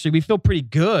feel pretty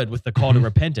good with the call to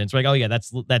repentance. We're like, oh yeah,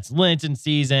 that's Lenten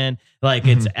season. Like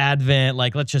it's Advent.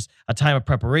 Like let's just a time of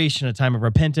preparation, a time of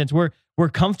repentance. We're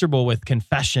comfortable with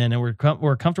confession and we're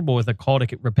comfortable with a call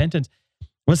to repentance.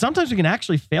 But sometimes we can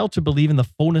actually fail to believe in the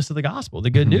fullness of the gospel, the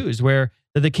good news, where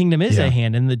that the kingdom is at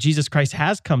hand and that Jesus Christ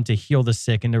has come to heal the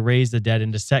sick and to raise the dead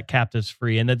and to set captives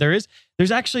free. And that there's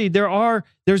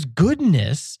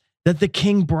goodness that the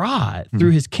king brought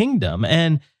through his kingdom.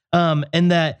 And then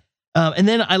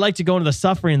I like to go into the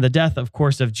suffering and the death, of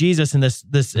course, of Jesus and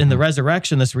this in the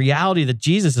resurrection, this reality that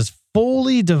Jesus is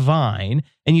fully divine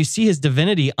and you see his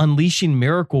divinity unleashing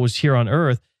miracles here on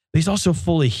earth. But he's also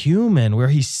fully human, where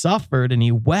he suffered and he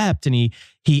wept and he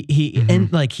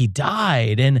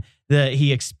died and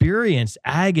he experienced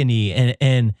agony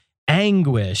and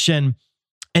anguish and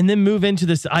then move into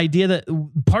this idea that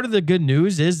part of the good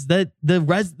news is that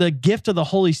the gift of the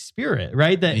Holy Spirit,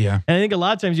 right? And I think a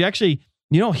lot of times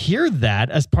you don't hear that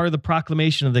as part of the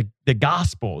proclamation of the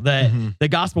gospel, that the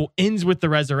gospel ends with the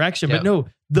resurrection. But no,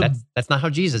 that's not how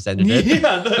Jesus ended it.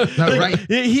 Right.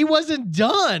 He wasn't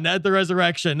done at the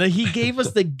resurrection. He gave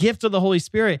us the gift of the Holy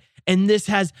Spirit. And this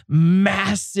has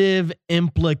massive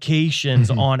implications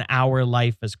on our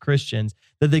life as Christians.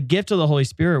 That the gift of the Holy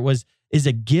Spirit is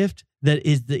a gift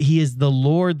he is the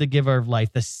Lord, the giver of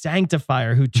life, the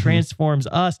sanctifier who transforms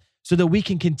us so that we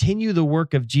can continue the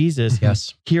work of Jesus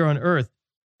here on earth.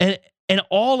 And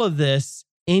all of this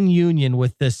in union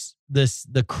with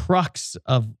the crux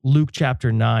of Luke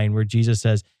chapter 9, where Jesus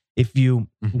says, if you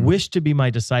wish to be my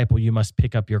disciple, you must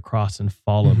pick up your cross and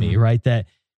follow me, right? That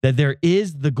there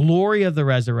is the glory of the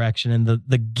resurrection and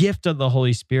the gift of the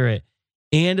Holy Spirit.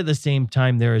 And at the same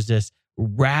time, there is this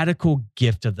radical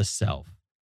gift of the self.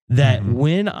 That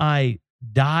when I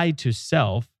die to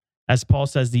self, as Paul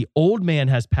says, the old man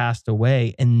has passed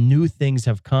away and new things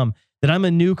have come, that I'm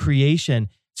a new creation.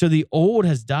 So the old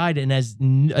has died, and as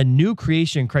a new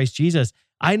creation in Christ Jesus,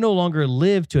 I no longer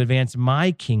live to advance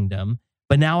my kingdom,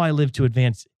 but now I live to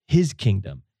advance his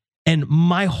kingdom. And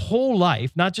my whole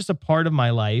life, not just a part of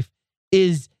my life,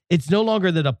 it's no longer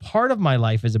that a part of my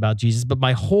life is about Jesus, but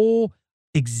my whole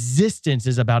existence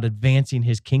is about advancing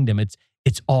his kingdom.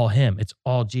 It's all him. It's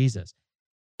all Jesus.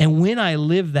 And when I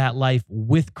live that life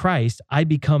with Christ, I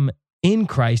become in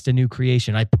Christ a new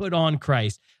creation. I put on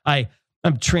Christ.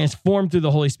 I'm transformed through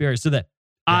the Holy Spirit so that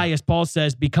I, as Paul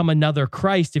says, become another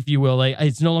Christ, if you will.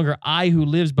 It's no longer I who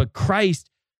lives, but Christ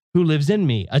who lives in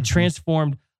me, a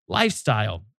transformed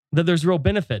lifestyle, that there's real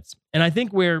benefits. And I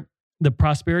think where the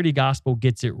prosperity gospel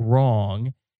gets it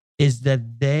wrong is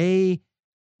that they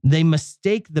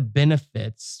mistake the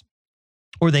benefits,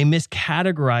 or they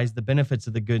miscategorize the benefits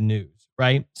of the good news,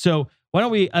 right? So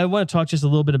I want to talk just a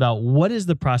little bit about what is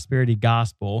the prosperity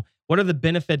gospel? What are the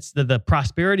benefits that the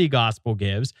prosperity gospel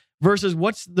gives versus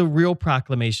what's the real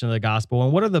proclamation of the gospel?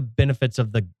 And what are the benefits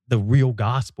of the real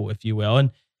gospel, if you will?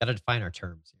 And got to define our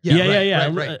terms.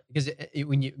 Right. Because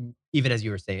when you, even as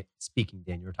you were speaking,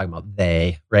 Dan, you were talking about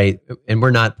they, right? And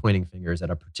we're not pointing fingers at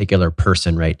a particular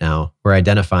person right now. We're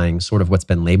identifying sort of what's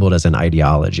been labeled as an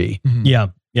ideology.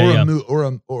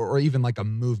 Or even like a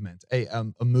movement,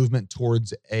 a movement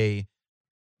towards a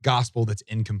gospel that's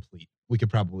incomplete. We could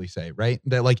probably say, right?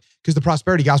 That because the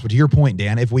prosperity gospel, to your point,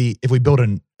 Dan, if we build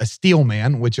a steel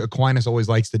man, which Aquinas always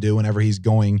likes to do whenever he's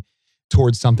going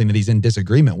towards something that he's in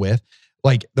disagreement with,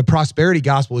 like the prosperity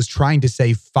gospel is trying to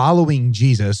say following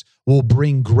Jesus will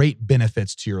bring great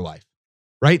benefits to your life,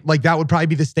 right? Like that would probably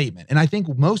be the statement. And I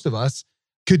think most of us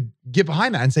could get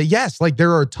behind that and say, yes, like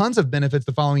there are tons of benefits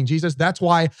to following Jesus. That's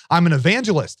why I'm an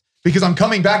evangelist, because I'm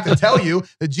coming back to tell you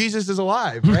that Jesus is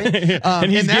alive, right?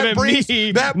 And that brings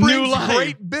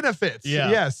great benefits.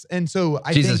 Yes. And so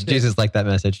I think Jesus liked that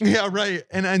message. Yeah, right.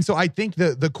 And so I think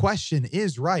the question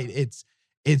is right.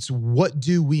 It's what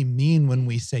do we mean when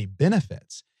we say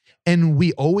benefits? And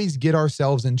we always get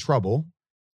ourselves in trouble.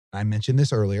 I mentioned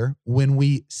this earlier, when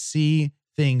we see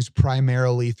things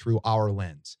primarily through our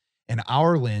lens. And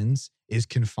our lens is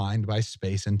confined by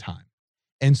space and time.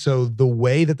 And so the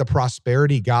way that the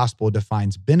prosperity gospel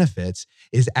defines benefits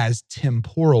is as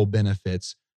temporal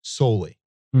benefits solely.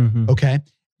 Okay.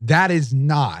 That is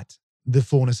not the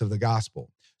fullness of the gospel.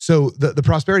 So the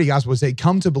prosperity gospel would say,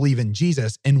 come to believe in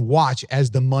Jesus and watch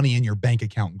as the money in your bank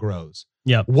account grows.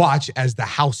 Yep. Watch as the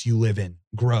house you live in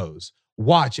grows.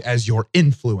 Watch as your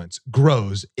influence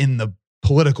grows in the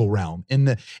political realm.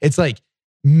 It's like,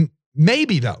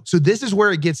 maybe though. So this is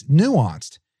where it gets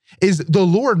nuanced, is the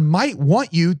Lord might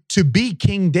want you to be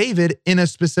King David in a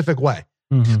specific way.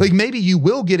 Like maybe you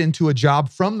will get into a job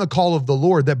from the call of the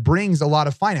Lord that brings a lot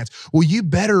of finance. Well, you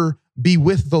better be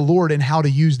with the Lord in how to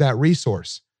use that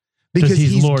resource, because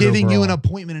he's giving you an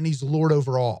appointment and he's Lord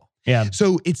over all. Yeah.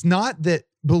 So it's not that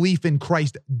belief in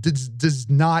Christ does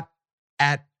not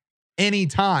at any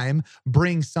time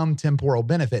bring some temporal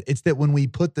benefit. It's that when we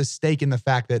put the stake in the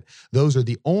fact that those are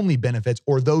the only benefits,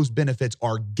 or those benefits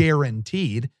are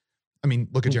guaranteed. I mean,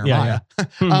 look at Jeremiah.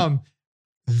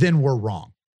 Then we're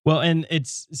wrong. Well, and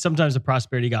it's sometimes the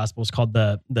prosperity gospel is called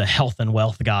the health and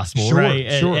wealth gospel, Sure,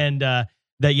 right? sure. And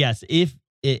that yes,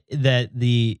 that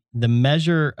the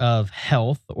measure of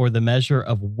health or the measure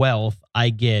of wealth I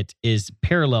get is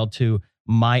parallel to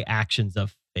my actions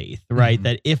of faith, right?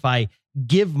 That if I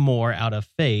give more out of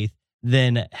faith,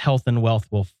 then health and wealth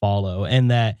will follow.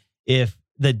 And that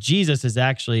Jesus is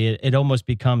actually, it almost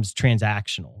becomes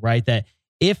transactional, right? That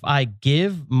if I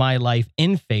give my life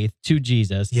in faith to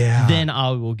Jesus, then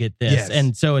I will get this. Yes.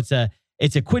 And so it's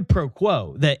a quid pro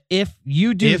quo, that if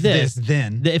you do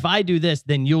then if I do this,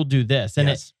 then you'll do this.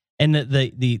 And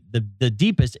the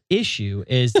deepest issue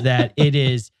is that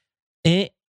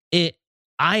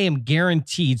I am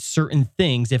guaranteed certain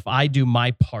things if I do my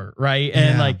part, right?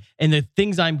 And the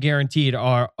things I'm guaranteed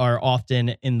are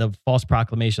often in the false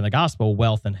proclamation of the gospel,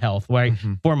 wealth and health, right?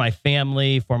 For my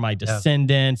family, for my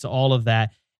descendants, all of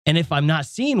that. And if I'm not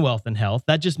seeing wealth and health,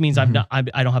 that just means I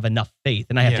don't have enough faith,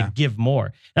 and I have to give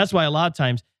more. That's why a lot of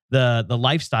times the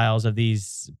lifestyles of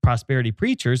these prosperity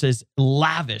preachers is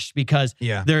lavish, because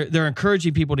they're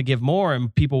encouraging people to give more,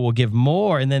 and people will give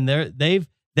more, and then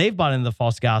they've bought into the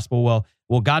false gospel.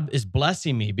 Well, God is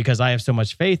blessing me because I have so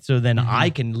much faith, so then I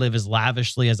can live as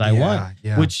lavishly as I want,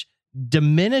 which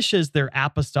diminishes their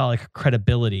apostolic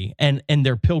credibility and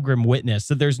their pilgrim witness.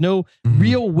 So there's no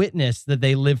real witness that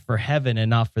they live for heaven and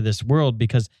not for this world,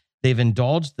 because they've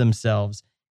indulged themselves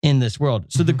in this world.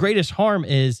 So the greatest harm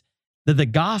is that the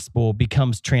gospel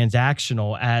becomes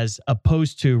transactional as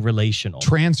opposed to relational.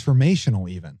 Transformational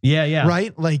even. Yeah.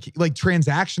 Right? Like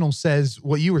transactional says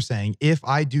what you were saying, if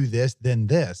I do this, then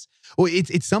this. Well,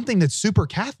 it's something that's super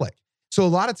Catholic. So a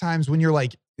lot of times when you're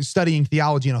like studying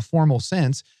theology in a formal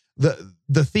sense,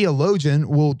 the theologian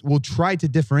will try to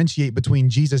differentiate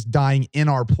between Jesus dying in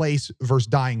our place versus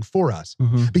dying for us.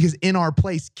 Because in our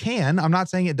place I'm not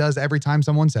saying it does every time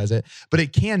someone says it, but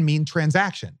it can mean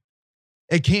transaction.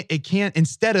 It can't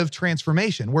instead of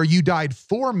transformation, where you died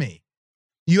for me.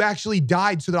 You actually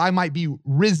died so that I might be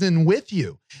risen with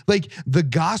you. Like the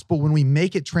gospel, when we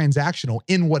make it transactional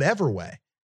in whatever way,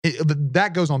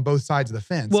 that goes on both sides of the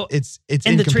fence. Well, it's and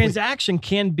incomplete. the transaction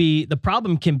the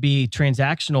problem can be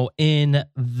transactional in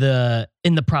the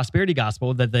prosperity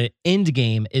gospel, that the end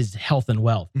game is health and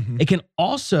wealth. It can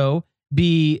also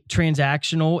be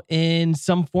transactional in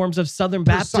some forms of Southern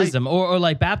Baptism or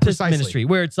like Baptist ministry,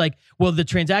 where it's like, well, the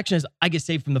transaction is I get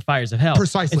saved from the fires of hell.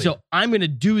 Precisely. And so I'm going to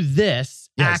do this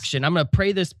action. I'm going to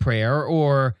pray this prayer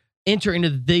or enter into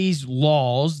these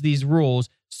laws, these rules,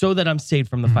 so that I'm saved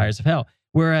from the fires of hell.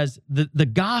 Whereas the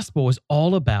gospel is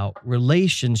all about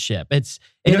relationship. It's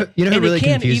you know who really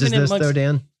confuses this though,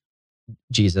 Dan?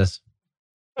 Jesus.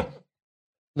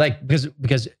 Like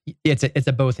because it's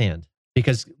a both and.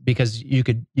 Because you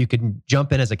could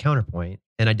jump in as a counterpoint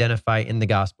and identify in the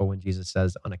gospel when Jesus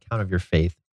says, on account of your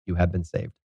faith, you have been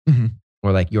saved.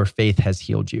 Or like your faith has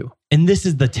healed you. And this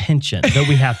is the tension that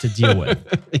we have to deal with.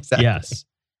 Exactly. Yes.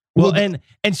 Well, and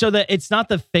so that it's not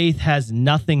that faith has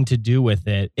nothing to do with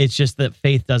it. It's just that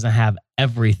faith doesn't have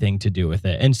everything to do with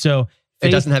it. And so it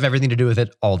doesn't have everything to do with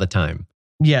it all the time.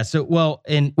 Yeah. So, well,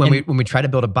 and when we try to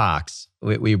build a box,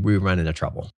 we run into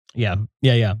trouble. Yeah.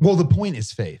 Well, the point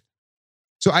is faith.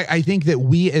 So I think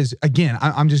that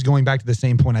I'm just going back to the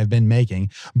same point I've been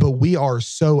making, but we are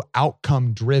so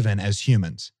outcome driven as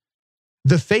humans.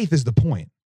 The faith is the point.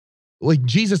 Like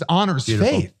Jesus honors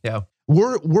faith. Yeah.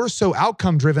 We're so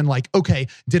outcome driven, like, okay,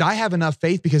 did I have enough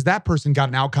faith because that person got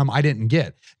an outcome I didn't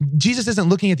get? Jesus isn't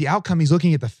looking at the outcome, he's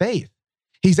looking at the faith.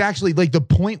 He's actually like, the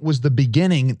point was the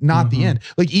beginning, not the end.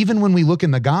 Like even when we look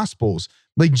in the Gospels,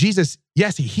 like Jesus,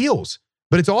 yes, he heals,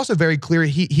 but it's also very clear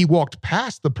he walked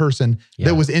past the person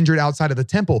that was injured outside of the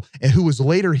temple and who was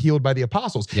later healed by the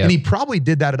apostles. And he probably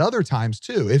did that at other times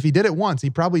too. If he did it once, he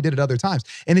probably did it other times.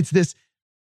 And it's this,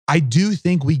 I do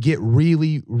think we get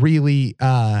really, really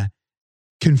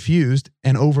confused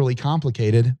and overly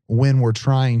complicated when we're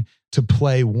trying to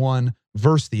play one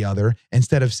versus the other,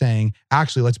 instead of saying,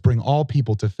 actually, let's bring all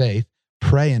people to faith,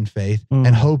 pray in faith,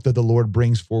 and hope that the Lord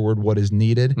brings forward what is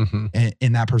needed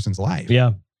in that person's life.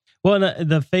 Yeah. Well,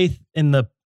 the faith in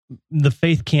the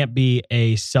faith can't be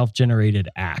a self-generated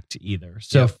act either.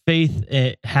 So faith,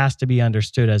 it has to be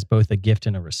understood as both a gift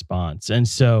and a response. And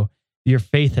so your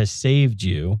faith has saved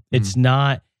you. It's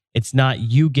not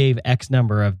you gave X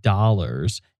number of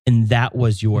dollars and that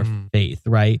was your faith,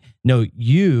 right? No,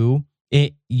 you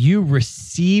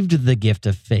received the gift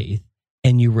of faith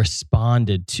and you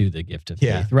responded to the gift of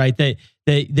faith, right? That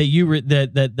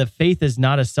the faith is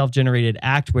not a self-generated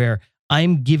act where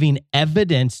I'm giving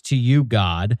evidence to you,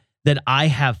 God, that I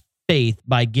have faith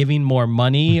by giving more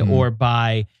money or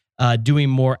by doing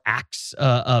more acts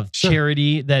of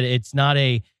charity. That it's not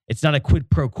a quid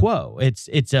pro quo.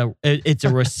 It's a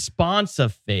response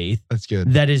of faith. That's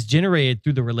good. That is generated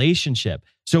through the relationship.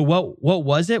 So what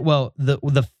was it? Well,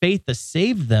 the faith that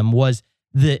saved them was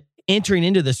the entering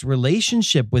into this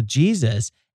relationship with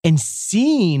Jesus and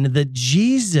seeing that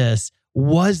Jesus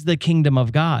was the kingdom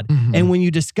of God. And when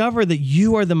you discover that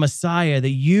you are the Messiah, that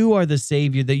you are the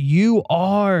Savior, that you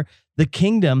are the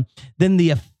kingdom, then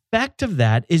the effect of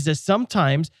that is that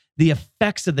sometimes the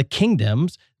effects of the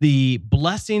kingdoms, the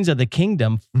blessings of the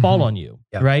kingdom fall on you,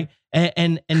 right?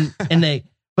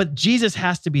 But Jesus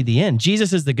has to be the end.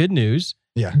 Jesus is the good news.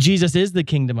 Yeah. Jesus is the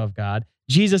kingdom of God.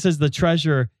 Jesus is the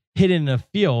treasure hidden in a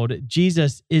field.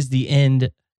 Jesus is the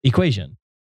end equation.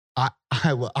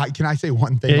 Can I say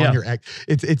one thing on your X?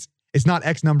 It's not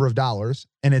X number of dollars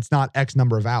and it's not X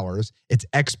number of hours. It's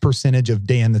X percentage of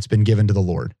Dan that's been given to the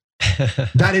Lord.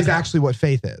 That is actually what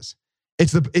faith is.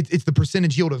 It's the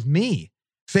percentage yield of me.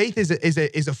 Faith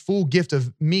is a full gift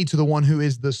of me to the one who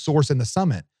is the source and the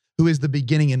summit, who is the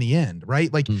beginning and the end,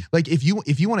 right? Like if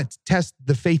you want to test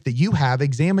the faith that you have,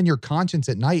 examine your conscience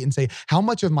at night and say, how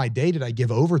much of my day did I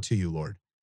give over to you, Lord?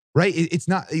 Right? It's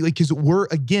not like, because we're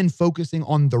again focusing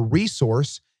on the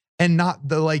resource and not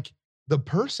the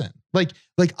person. Like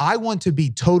I want to be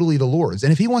totally the Lord's.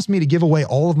 And if he wants me to give away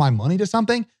all of my money to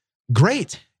something,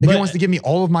 great. If he wants to give me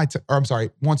all of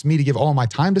wants me to give all of my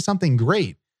time to something,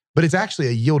 great. But it's actually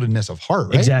a yieldedness of heart,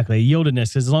 right? Exactly.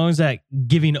 Yieldedness. As long as that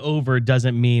giving over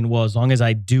doesn't mean, well, as long as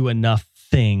I do enough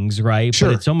things, right? Sure.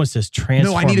 But it's almost this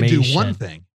transformation. No, I need to do one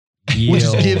thing, which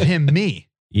is give him me.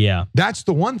 Yeah. That's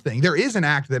the one thing. There is an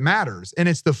act that matters, and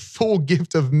it's the full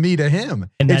gift of me to him.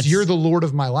 And it's you're the Lord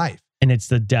of my life. And it's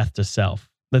the death to self.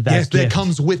 That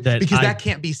comes with, because that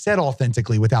can't be said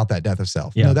authentically without that death of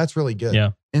self. Yeah. No, that's really good.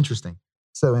 Yeah. Interesting.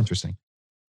 So interesting.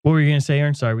 What were you going to say,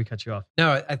 Aaron? Sorry, we cut you off.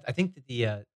 No, I think that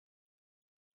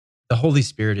the Holy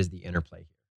Spirit is the interplay here,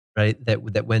 right?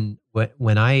 That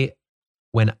when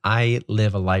I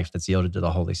live a life that's yielded to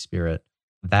the Holy Spirit,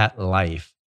 that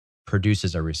life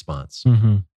produces a response,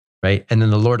 right? And then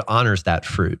the Lord honors that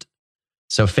fruit.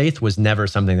 So faith was never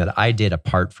something that I did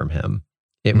apart from him.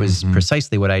 It was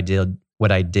precisely what I did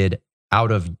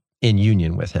in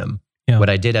union with him, what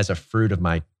I did as a fruit of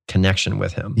my connection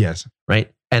with him. Yes.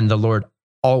 Right. And the Lord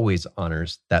always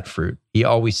honors that fruit. He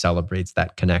always celebrates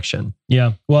that connection.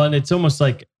 Yeah. Well, and it's almost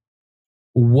like,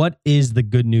 what is the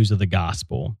good news of the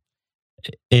gospel?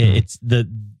 It's the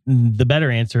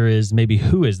better answer is maybe,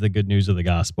 who is the good news of the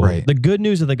gospel? Right. The good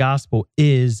news of the gospel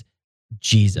is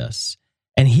Jesus.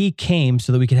 And he came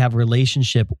so that we could have a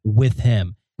relationship with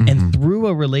him. And through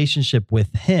a relationship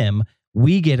with him,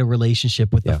 we get a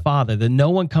relationship with the Father. That no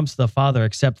one comes to the Father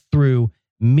except through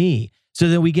me. So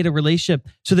that we get a relationship.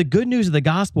 So the good news of the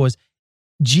gospel is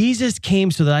Jesus came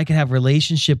so that I could have a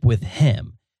relationship with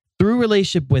him. Through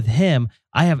relationship with him,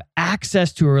 I have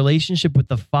access to a relationship with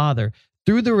the Father.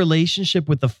 Through the relationship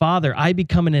with the Father, I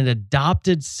become an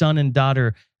adopted son and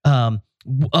daughter of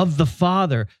the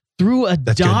Father. Through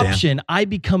adoption, I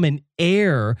become an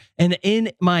heir. And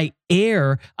in my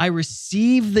heir, I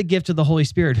receive the gift of the Holy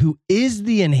Spirit, who is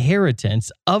the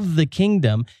inheritance of the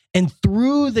kingdom. And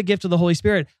through the gift of the Holy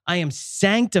Spirit, I am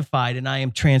sanctified and I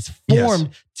am transformed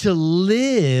to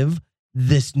live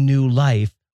this new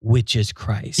life, which is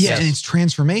Christ. Yeah, and it's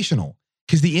transformational.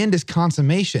 Because the end is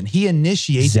consummation. He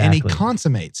initiates and he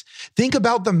consummates. Think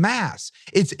about the Mass.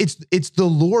 It's the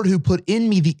Lord who put in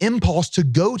me the impulse to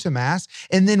go to Mass.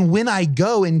 And then when I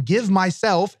go and give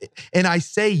myself and I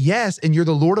say yes, and you're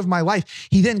the Lord of my life,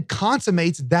 he then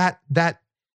consummates that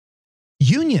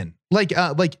union.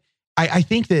 I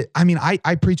think that,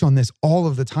 I preach on this all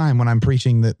of the time when I'm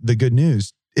preaching the good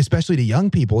news, especially to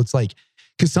young people. It's like,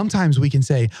 Because sometimes we can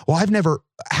say, well,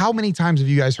 how many times have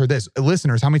you guys heard this?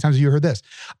 Listeners, how many times have you heard this?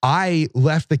 I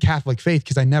left the Catholic faith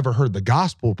because I never heard the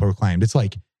gospel proclaimed. It's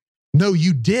like, no,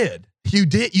 you did. You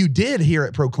did hear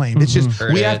it proclaimed. It's just,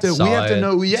 we have to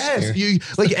know, yes, you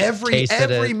like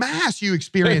every mass you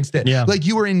experienced it. Yeah. Like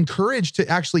you were encouraged to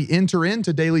actually enter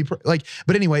into daily,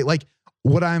 but anyway, like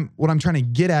what I'm trying to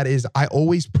get at is I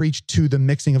always preach to the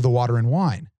mixing of the water and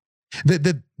wine.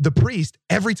 The priest,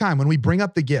 every time when we bring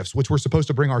up the gifts, which we're supposed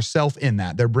to bring ourselves in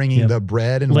that, they're bringing the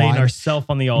bread and laying wine. ourselves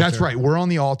on the altar. That's right. We're on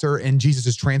the altar and Jesus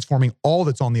is transforming all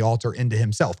that's on the altar into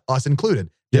himself, us included,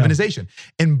 divinization.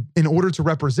 And in order to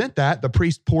represent that, the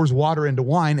priest pours water into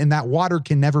wine and that water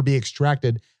can never be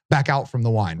extracted back out from the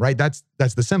wine, right? That's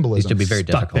the symbolism. Used to be very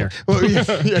difficult. Well,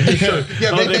 sure.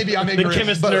 Yeah, maybe I'm ignorant. The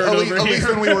chemist but nerd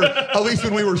at least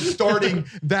when we were starting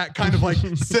that kind of like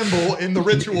symbol in the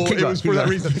ritual, it was for that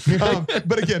reason.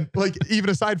 But again, like even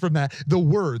aside from that, the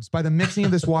words, by the mixing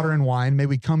of this water and wine, may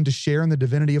we come to share in the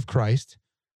divinity of Christ,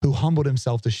 who humbled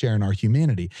himself to share in our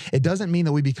humanity. It doesn't mean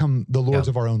that we become the lords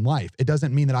of our own life. It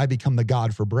doesn't mean that I become the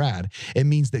God for Brad. It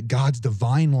means that God's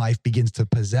divine life begins to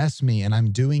possess me and I'm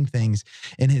doing things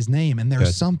in his name. And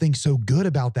there's something so good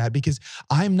about that because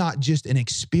I'm not just an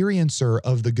experiencer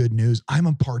of the good news. I'm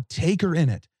a partaker in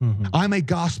it. Mm-hmm. I'm a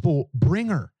gospel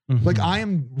bringer. Mm-hmm. Like I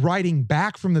am writing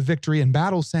back from the victory in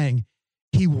battle saying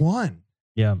he won.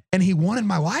 Yeah. And he won in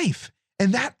my life.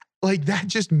 And that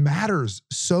just matters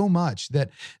so much that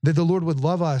the Lord would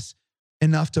love us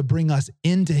enough to bring us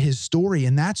into his story.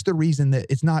 And that's the reason that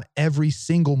it's not every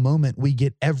single moment we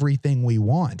get everything we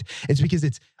want. It's because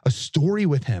it's a story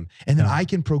with him. And then I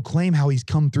can proclaim how he's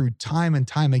come through time and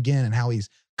time again and how he's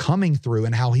coming through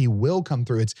and how he will come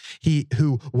through. It's he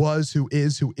who was, who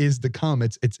is to come.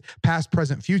 It's past,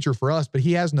 present, future for us, but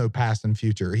he has no past and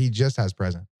future. He just has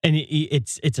present. And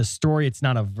it's a story. It's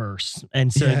not a verse.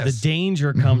 And so the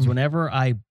danger comes whenever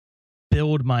I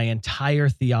build my entire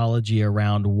theology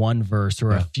around one verse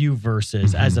or a few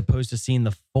verses, as opposed to seeing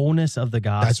the fullness of the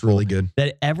gospel. That's really good.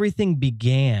 That everything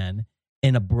began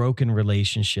in a broken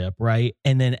relationship, right?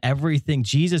 And then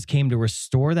Jesus came to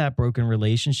restore that broken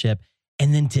relationship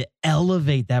and then to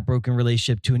elevate that broken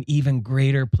relationship to an even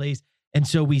greater place. And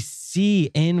so we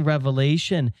see in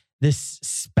Revelation this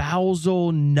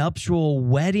spousal, nuptial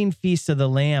wedding feast of the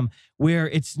Lamb,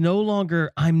 where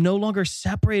I'm no longer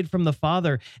separated from the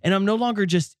Father, and I'm no longer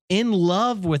just in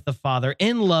love with the Father,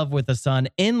 in love with the Son,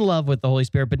 in love with the Holy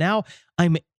Spirit, but now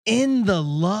I'm in the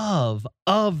love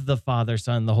of the Father,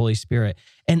 Son, the Holy Spirit.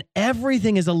 And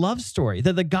everything is a love story.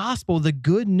 That the gospel, the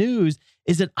good news,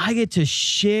 is that I get to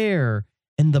share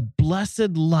in the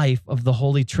blessed life of the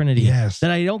Holy Trinity. Yes. That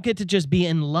I don't get to just be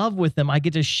in love with them. I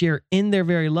get to share in their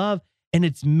very love. And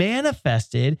it's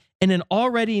manifested in an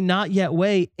already not yet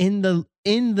way in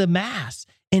the Mass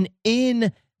and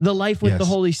in the life with the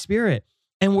Holy Spirit.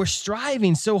 And we're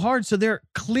striving so hard. So there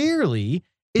clearly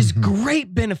is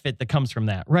great benefit that comes from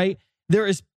that, right? There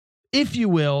is, if you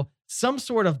will, some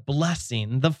sort of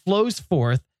blessing that flows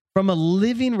forth from a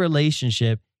living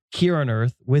relationship here on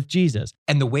earth with Jesus.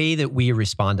 And the way that we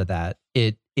respond to that,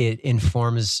 it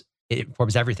informs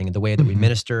everything. The way that we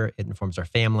minister, it informs our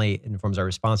family, it informs our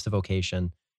response to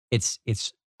vocation.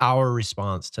 It's our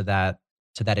response to that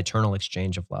eternal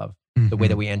exchange of love, the way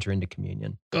that we enter into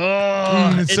communion.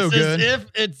 Oh, it's so good. As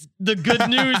if it's the good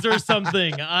news or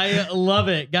something. I love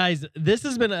it. Guys, this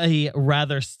has been a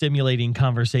rather stimulating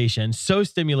conversation. So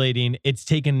stimulating, it's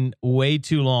taken way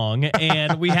too long.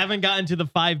 And we haven't gotten to the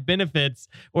 5 benefits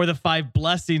or the 5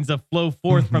 blessings that flow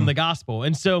forth from the gospel.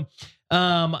 And so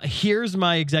here's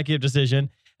my executive decision.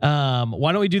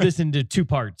 Why don't we do this into 2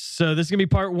 parts? So this is gonna be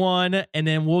part 1, and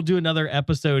then we'll do another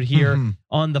episode here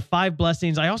on the 5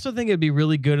 blessings. I also think it'd be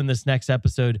really good in this next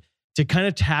episode to kind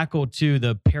of tackle too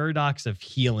the paradox of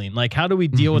healing. Like, how do we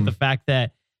deal with the fact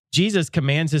that Jesus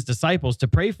commands his disciples to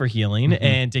pray for healing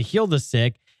and to heal the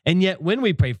sick, and yet when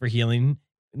we pray for healing,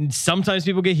 sometimes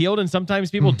people get healed and sometimes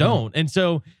people don't. And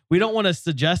so we don't want to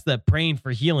suggest that praying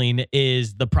for healing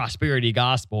is the prosperity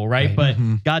gospel, right? But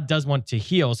God does want to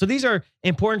heal. So these are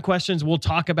important questions we'll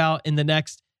talk about in the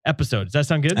next episode. Does that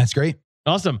sound good? That's great.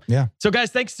 Awesome. Yeah. So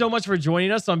guys, thanks so much for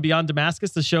joining us on Beyond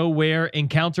Damascus, the show where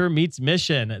encounter meets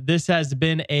mission. This has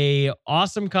been a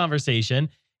awesome conversation.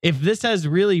 If this has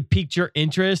really piqued your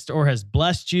interest or has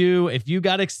blessed you, if you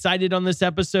got excited on this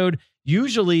episode,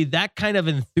 usually that kind of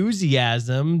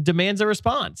enthusiasm demands a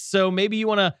response. So maybe you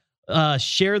want to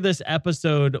share this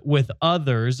episode with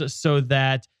others so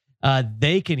that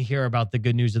they can hear about the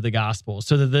good news of the gospel,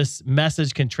 so that this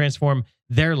message can transform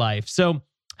their life. So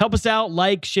help us out,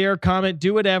 like, share, comment,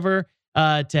 do whatever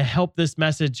to help this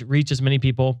message reach as many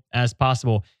people as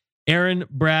possible. Aaron,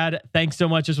 Brad, thanks so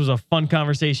much. This was a fun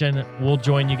conversation. We'll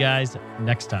join you guys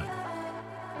next time.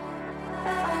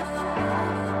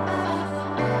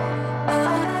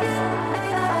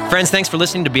 Friends, thanks for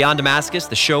listening to Beyond Damascus,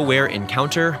 the show where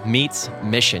encounter meets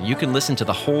mission. You can listen to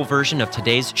the whole version of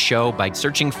today's show by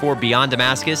searching for Beyond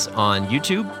Damascus on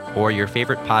YouTube or your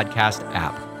favorite podcast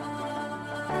app.